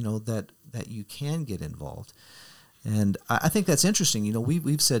that you can get involved. And I think that's interesting.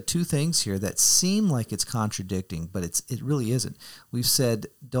 We've said two things here that seem like it's contradicting, but it really isn't. We've said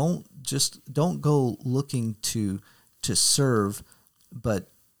don't go looking to serve, but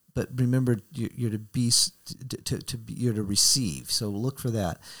remember you're you're to receive. So look for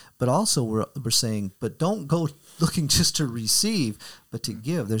that. But also we're saying, but don't go looking just to receive, but to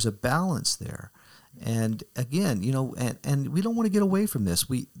give. There's a balance there. And again, and we don't want to get away from this.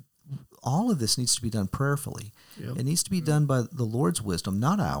 All of this needs to be done prayerfully. Yep. It needs to be done by the Lord's wisdom,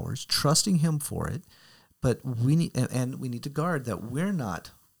 not ours, trusting Him for it. But we need to guard that we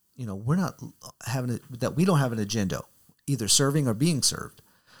don't have an agenda, either serving or being served,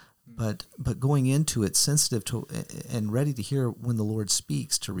 but going into it sensitive to and ready to hear when the Lord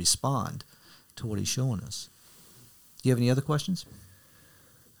speaks, to respond to what He's showing us. Do you have any other questions?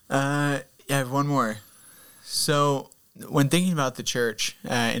 Yeah, I have one more. So, when thinking about the church,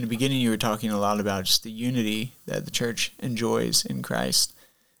 in the beginning you were talking a lot about just the unity that the church enjoys in Christ.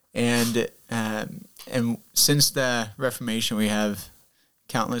 And since the Reformation, we have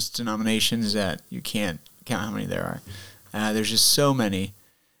countless denominations that you can't count how many there are. There's just so many.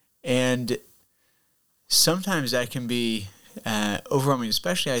 And sometimes that can be overwhelming,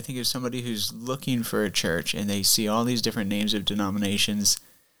 especially I think of somebody who's looking for a church and they see all these different names of denominations.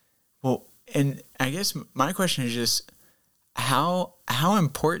 Well, and I guess my question is just, how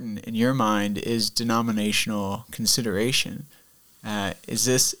important in your mind is denominational consideration? Is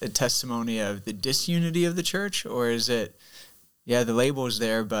this a testimony of the disunity of the church, or is it, the label is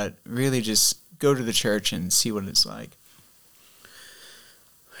there, but really just go to the church and see what it's like?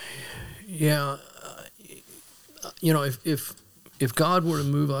 Yeah, if God were to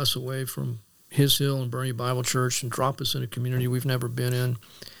move us away from His Hill and Bernie Bible Church and drop us in a community we've never been in,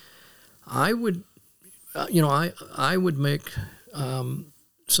 I would make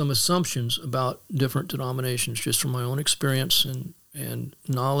some assumptions about different denominations just from my own experience and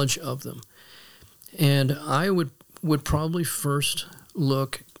knowledge of them. And I would probably first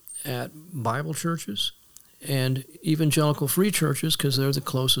look at Bible churches and evangelical free churches because they're the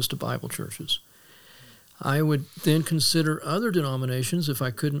closest to Bible churches. I would then consider other denominations if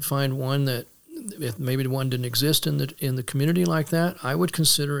I couldn't find one if maybe one didn't exist in the community like that. I would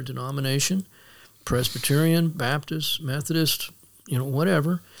consider a denomination, Presbyterian, Baptist, Methodist,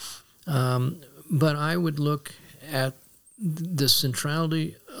 whatever. But I would look at the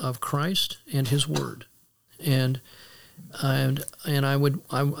centrality of Christ and His Word, and I'd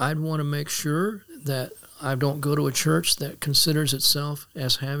want to make sure that I don't go to a church that considers itself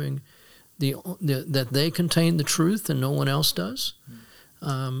as having that they contain the truth and no one else does.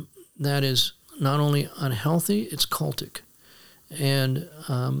 That is not only unhealthy, it's cultic, and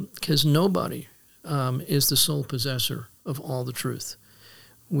because nobody is the sole possessor of all the truth.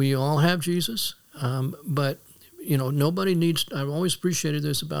 We all have Jesus, but nobody needs. I've always appreciated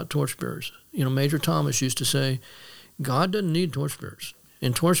this about torchbearers. Major Thomas used to say, God doesn't need torchbearers,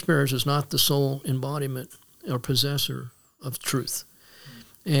 and torchbearers is not the sole embodiment or possessor of truth.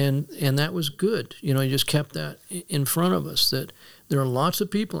 And that was good. You just kept that in front of us, that there are lots of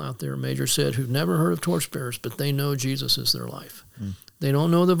people out there, Major said, who've never heard of torchbearers, but they know Jesus is their life. They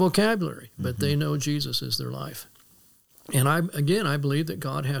don't know the vocabulary, but they know Jesus is their life. And I believe that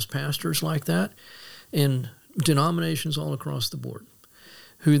God has pastors like that in denominations all across the board,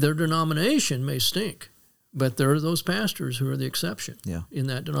 who their denomination may stink, but there are those pastors who are the exception in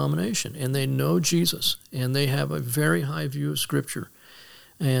that denomination, and they know Jesus, and they have a very high view of Scripture,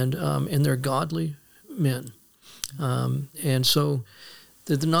 and they're godly men. And so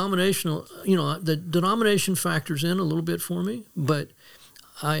the denomination factors in a little bit for me, but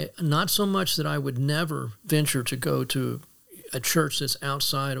not so much that I would never venture to go to a church that's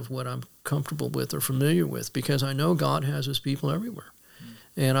outside of what I'm comfortable with or familiar with, because I know God has His people everywhere,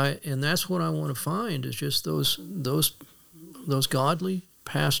 and that's what I want to find is just those godly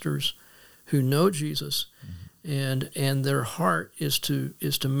pastors who know Jesus, and their heart is to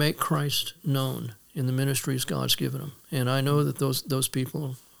make Christ known in the ministries God's given them, and I know that those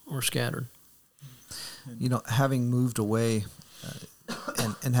people are scattered. Having moved away.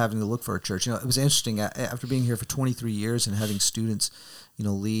 And having to look for a church. It was interesting after being here for 23 years and having students,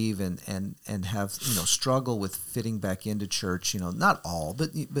 leave and have, struggle with fitting back into church, not all,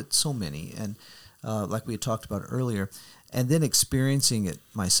 but so many. And like we had talked about earlier, and then experiencing it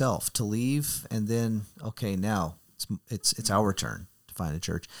myself to leave and then, okay, now it's our turn to find a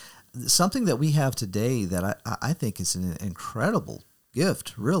church. Something that we have today that I think is an incredible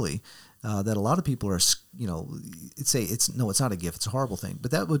gift, really, that a lot of people are, say it's not a gift, it's a horrible thing,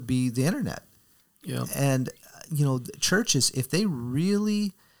 but that would be the internet. Yeah. And, churches, if they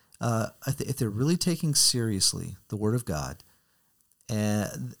really, if they're really taking seriously the Word of God,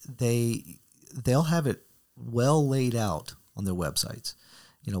 and they'll have it well laid out on their websites,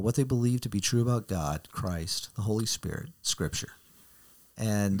 what they believe to be true about God, Christ, the Holy Spirit, Scripture.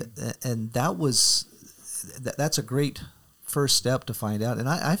 And that's a great first step to find out. And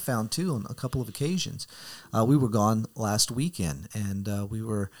I found, too, on a couple of occasions. We were gone last weekend, and we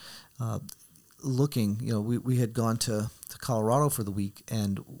were looking, we had gone to Colorado for the week,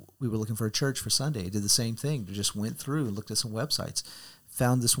 and we were looking for a church for Sunday. I did the same thing. We just went through and looked at some websites,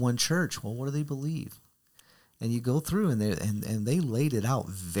 found this one church. Well, what do they believe? And you go through, and they laid it out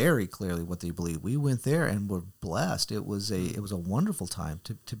very clearly what they believe. We went there and were blessed. It was a wonderful time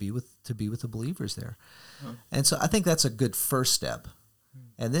to be with the believers there. Oh. And so I think that's a good first step.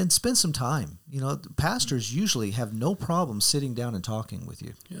 And then spend some time. Pastors usually have no problem sitting down and talking with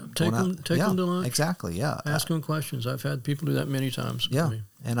you. Yeah, take them to lunch. Exactly. Yeah, ask them questions. I've had people do that many times. Yeah,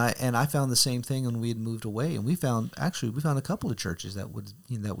 and I found the same thing when we had moved away, and we found a couple of churches that would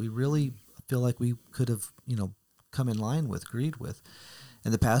that we really feel like we could have come in line with, agreed with,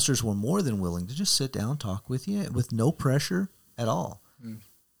 and the pastors were more than willing to just sit down, talk with you with no pressure at all.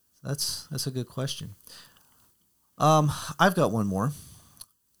 That's a good question. I've got one more.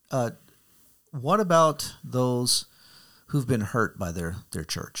 What about those who've been hurt by their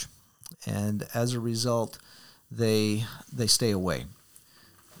church, and as a result, they stay away?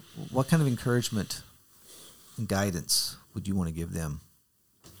 What kind of encouragement and guidance would you want to give them?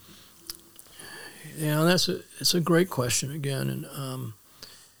 Yeah, it's a great question again, and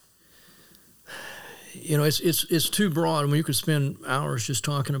it's too broad. I mean, you could spend hours just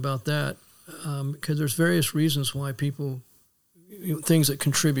talking about that because there's various reasons why people. Things that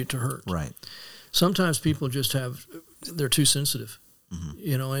contribute to hurt. Right. Sometimes people just they're too sensitive,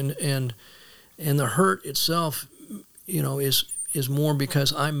 and the hurt itself, is more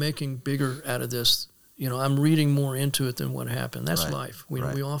because I'm making bigger out of this. I'm reading more into it than what happened. That's right. Life.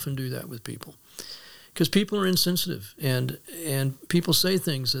 We often do that with people because people are insensitive and people say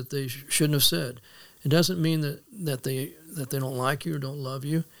things that they shouldn't have said. It doesn't mean that they don't like you or don't love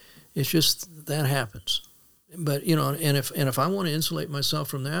you. It's just that happens. But and if I want to insulate myself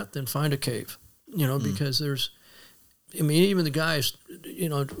from that, then find a cave, because even the guys,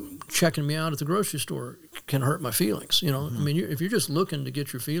 checking me out at the grocery store can hurt my feelings. Mm-hmm. If you're just looking to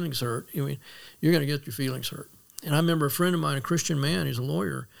get your feelings hurt, you're going to get your feelings hurt. And I remember a friend of mine, a Christian man, he's a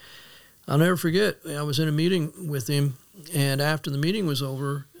lawyer. I'll never forget. I was in a meeting with him, and after the meeting was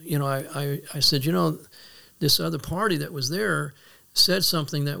over, I said, this other party that was there said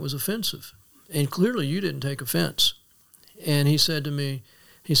something that was offensive. And clearly you didn't take offense. And he said to me,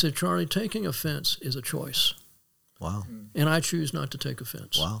 Charlie, taking offense is a choice. Wow. And I choose not to take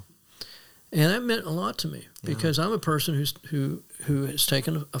offense. Wow. And that meant a lot to me because I'm a person who has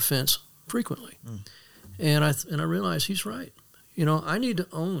taken offense frequently. And I realized he's right. I need to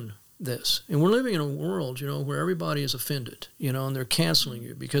own this. And we're living in a world, where everybody is offended, and they're canceling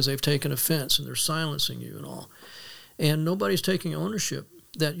you because they've taken offense and they're silencing you and all. And nobody's taking ownership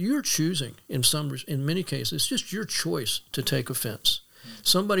that you're choosing in many cases. It's just your choice to take offense.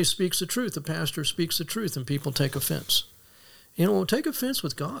 Somebody speaks the truth, the pastor speaks the truth, and people take offense. Take offense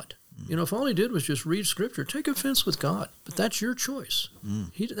with God. If all he did was just read Scripture, take offense with God. But that's your choice.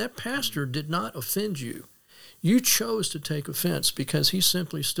 That pastor did not offend you. You chose to take offense because he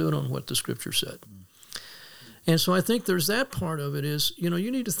simply stood on what the Scripture said. And so I think there's that part of it is, you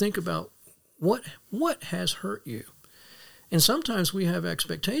need to think about what has hurt you. And sometimes we have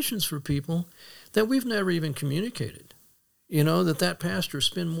expectations for people that we've never even communicated. That pastor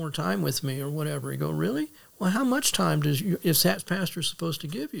spend more time with me or whatever. You go, really? Well, how much time is that pastor supposed to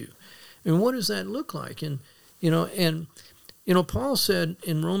give you? And what does that look like? And Paul said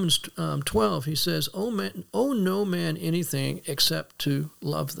in Romans 12, he says, "Owe no man anything except to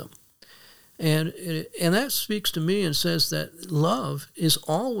love them." And that speaks to me and says that love is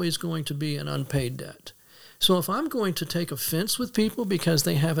always going to be an unpaid debt. So if I'm going to take offense with people because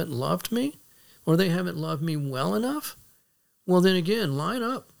they haven't loved me or they haven't loved me well enough, well, then again, line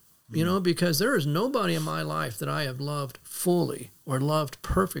up, because there is nobody in my life that I have loved fully or loved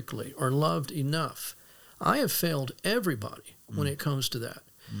perfectly or loved enough. I have failed everybody when it comes to that.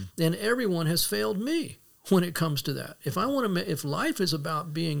 And everyone has failed me when it comes to that. If life is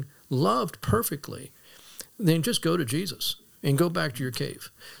about being loved perfectly, then just go to Jesus and go back to your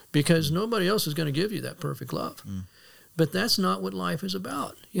cave because nobody else is going to give you that perfect love. But that's not what life is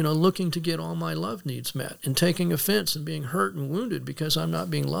about. Looking to get all my love needs met and taking offense and being hurt and wounded because I'm not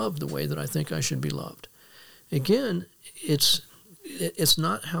being loved the way that I think I should be loved. Again, it's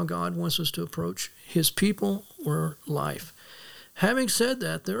not how God wants us to approach his people or life. Having said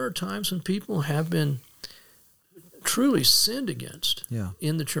that, there are times when people have been truly sinned against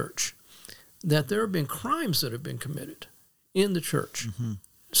in the church, that there have been crimes that have been committed in the church,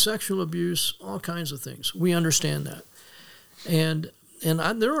 sexual abuse, all kinds of things. We understand that. And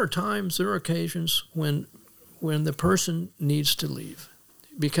there are occasions when the person needs to leave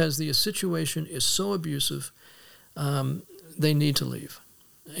because the situation is so abusive, they need to leave.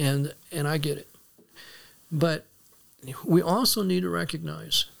 And I get it. But we also need to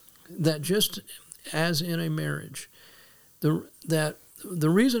recognize that just as in a marriage, the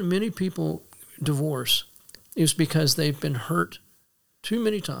reason many people divorce is because they've been hurt too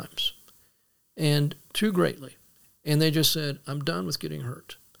many times and too greatly. And they just said, I'm done with getting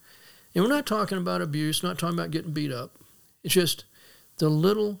hurt. And we're not talking about abuse, not talking about getting beat up. It's just the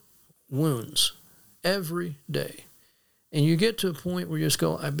little wounds every day. And you get to a point where you just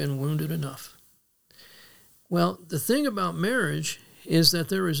go, I've been wounded enough. Well, the thing about marriage is that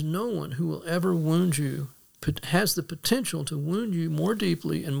there is no one who will ever wound you, has the potential to wound you more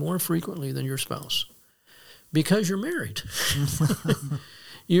deeply and more frequently than your spouse, because you're married.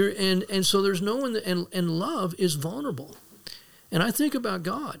 And so there's no one and love is vulnerable. And I think about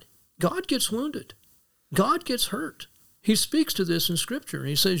God. God gets wounded. God gets hurt. He speaks to this in Scripture.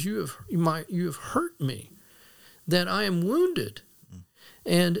 He says, you have hurt me, that I am wounded.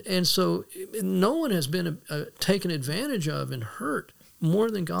 And so no one has been taken advantage of and hurt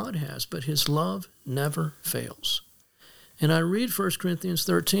more than God has, but his love never fails. And I read 1 Corinthians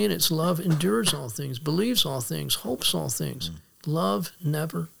 13, it's love endures all things, believes all things, hopes all things. Love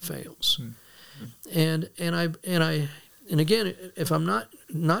never fails. And again, if I'm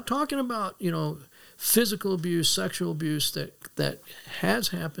not talking about, physical abuse, sexual abuse that has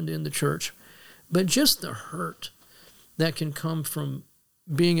happened in the church, but just the hurt that can come from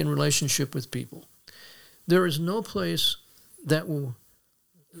being in relationship with people. There is no place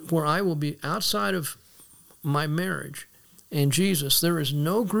where I will be outside of my marriage and Jesus. There is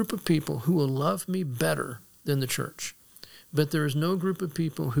no group of people who will love me better than the church. But there is no group of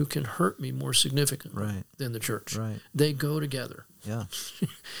people who can hurt me more significantly than the church. Right. They go together. Yeah.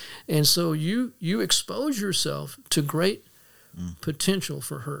 And so you expose yourself to great potential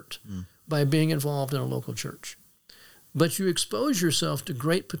for hurt by being involved in a local church. But you expose yourself to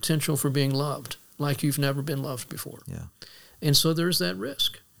great potential for being loved like you've never been loved before. Yeah. And so there's that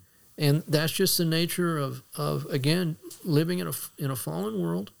risk. And that's just the nature of again, living in a fallen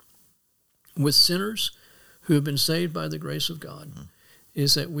world with sinners who have been saved by the grace of God,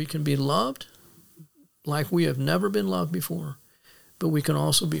 is that we can be loved like we have never been loved before, but we can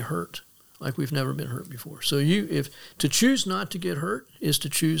also be hurt like we've never been hurt before. So if to choose not to get hurt is to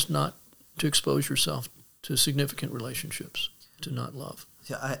choose not to expose yourself to significant relationships, to not love.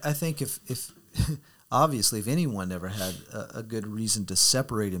 Yeah, I think if obviously if anyone ever had a good reason to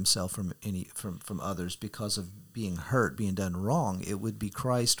separate himself from others because of being hurt, being done wrong, it would be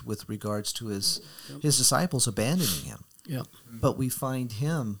Christ with regards to his disciples abandoning him. Yep. But we find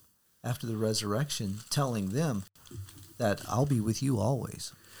him after the resurrection telling them that I'll be with you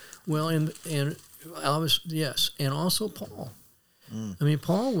always. Well, and also Paul. I mean,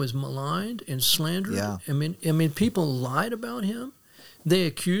 Paul was maligned and slandered. Yeah. I mean, people lied about him. They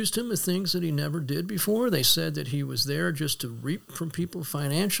accused him of things that he never did before. They said that he was there just to reap from people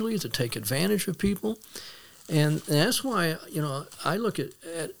financially, to take advantage of people. And that's why, I look at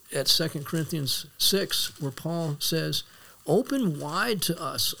 2 Corinthians 6, where Paul says, open wide to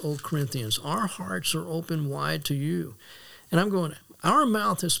us, O Corinthians. Our hearts are open wide to you. And I'm going, our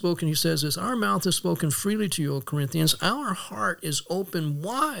mouth has spoken, he says this, our mouth has spoken freely to you, O Corinthians. Our heart is open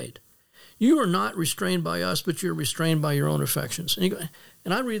wide. You are not restrained by us, but you're restrained by your own affections.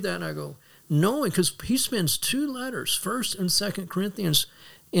 And I read that and I go, knowing, because he spends 2 letters, 1st and 2nd Corinthians,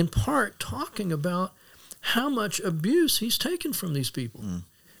 in part talking about how much abuse he's taken from these people.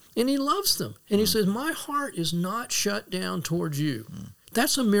 And he loves them. And he says, my heart is not shut down towards you.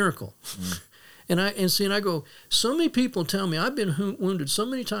 That's a miracle. And I go, so many people tell me I've been wounded so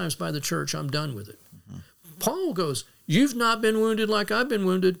many times by the church, I'm done with it. Paul goes, you've not been wounded like I've been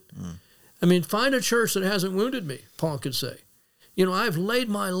wounded. I mean, find a church that hasn't wounded me, Paul could say. I've laid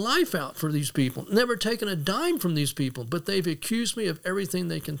my life out for these people, never taken a dime from these people, but they've accused me of everything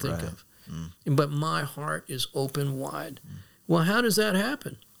they can think of. But my heart is open wide. Well, how does that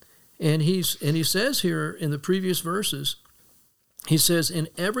happen? And he says here in the previous verses, He says, in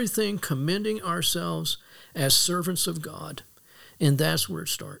everything commending ourselves as servants of God. And that's where it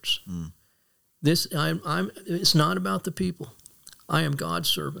starts. It's not about the people. I am God's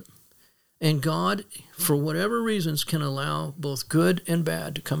servant. And God, for whatever reasons, can allow both good and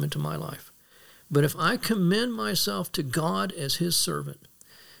bad to come into my life. But if I commend myself to God as his servant,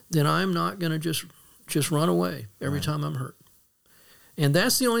 then I'm not going to just run away every time I'm hurt. And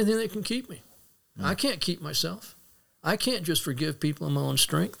that's the only thing that can keep me. I can't keep myself. I can't just forgive people in my own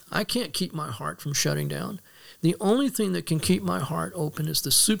strength. I can't keep my heart from shutting down. The only thing that can keep my heart open is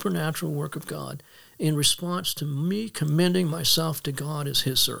the supernatural work of God in response to me commending myself to God as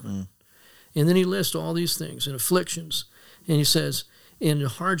his servant. And then he lists all these things in afflictions. And he says, in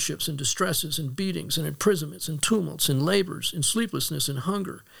hardships and distresses and beatings and imprisonments and tumults and labors and sleeplessness and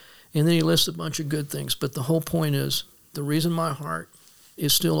hunger. And then he lists a bunch of good things. But the whole point is, the reason my heart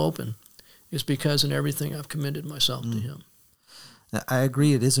is still open is because in everything I've commended myself to him. I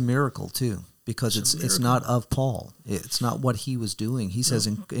agree. It is a miracle, too, because it's not of Paul. It's not what he was doing. He says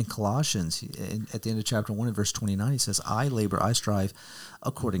in Colossians, at the end of chapter 1 and verse 29, he says, I labor, I strive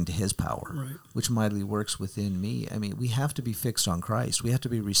according to his power, which mightily works within me. I mean, we have to be fixed on Christ. We have to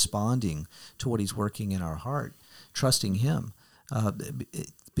be responding to what he's working in our heart, trusting him.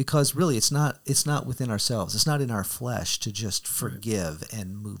 Because really, it's not within ourselves. It's not in our flesh to just forgive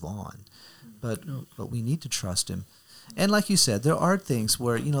and move on. But we need to trust him. And like you said, there are things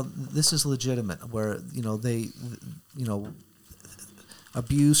where, this is legitimate, where, they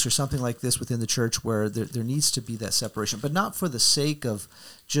abuse or something like this within the church where there needs to be that separation, but not for the sake of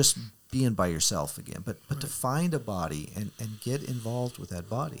just being by yourself again, but to find a body and get involved with that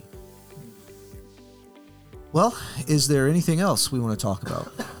body. Well, is there anything else we want to talk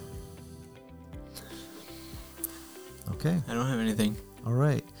about? Okay. I don't have anything. All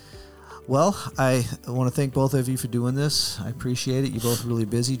right. Well, I want to thank both of you for doing this. I appreciate it. You're both really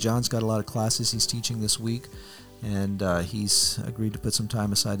busy. John's got a lot of classes he's teaching this week, and he's agreed to put some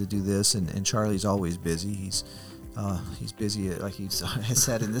time aside to do this. And Charlie's always busy. He's busy, like he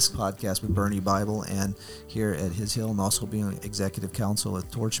said in this podcast, with Bernie Bible and here at His Hill, and also being executive counsel at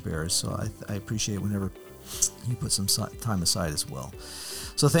Torchbearers. So I appreciate whenever you put some time aside as well.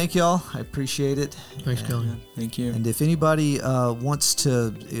 So thank y'all. I appreciate it. Thanks, Kelly. Thank you. And if anybody wants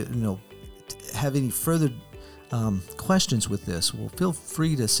to, have any further questions with this, well, feel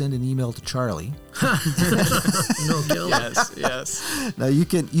free to send an email to Charlie. No, Kelly. Yes. Now you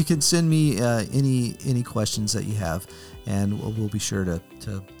can send me any questions that you have, and we'll be sure to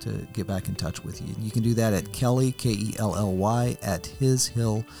get back in touch with you. You can do that at Kelly, Kelly, at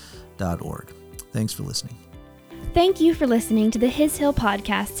hishill.org. Thanks for listening. Thank you for listening to the His Hill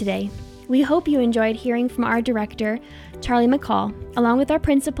podcast today. We hope you enjoyed hearing from our director, Charlie McCall, along with our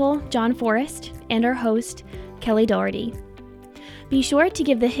principal, John Forrest, and our host, Kelly Doherty. Be sure to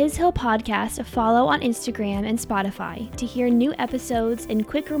give the His Hill podcast a follow on Instagram and Spotify to hear new episodes and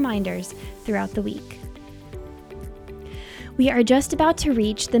quick reminders throughout the week. We are just about to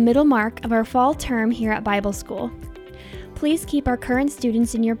reach the middle mark of our fall term here at Bible School. Please keep our current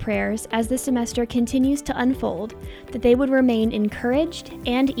students in your prayers as the semester continues to unfold, that they would remain encouraged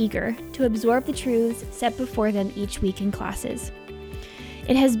and eager to absorb the truths set before them each week in classes.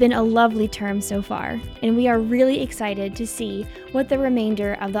 It has been a lovely term so far, and we are really excited to see what the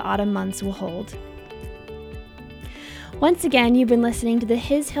remainder of the autumn months will hold. Once again, you've been listening to the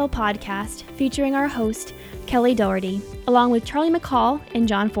His Hill podcast featuring our host, Kelly Doherty, along with Charlie McCall and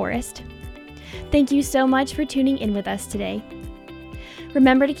John Forrest. Thank you so much for tuning in with us today.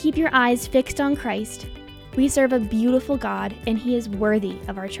 Remember to keep your eyes fixed on Christ. We serve a beautiful God, and He is worthy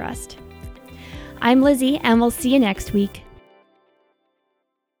of our trust. I'm Lizzie, and we'll see you next week.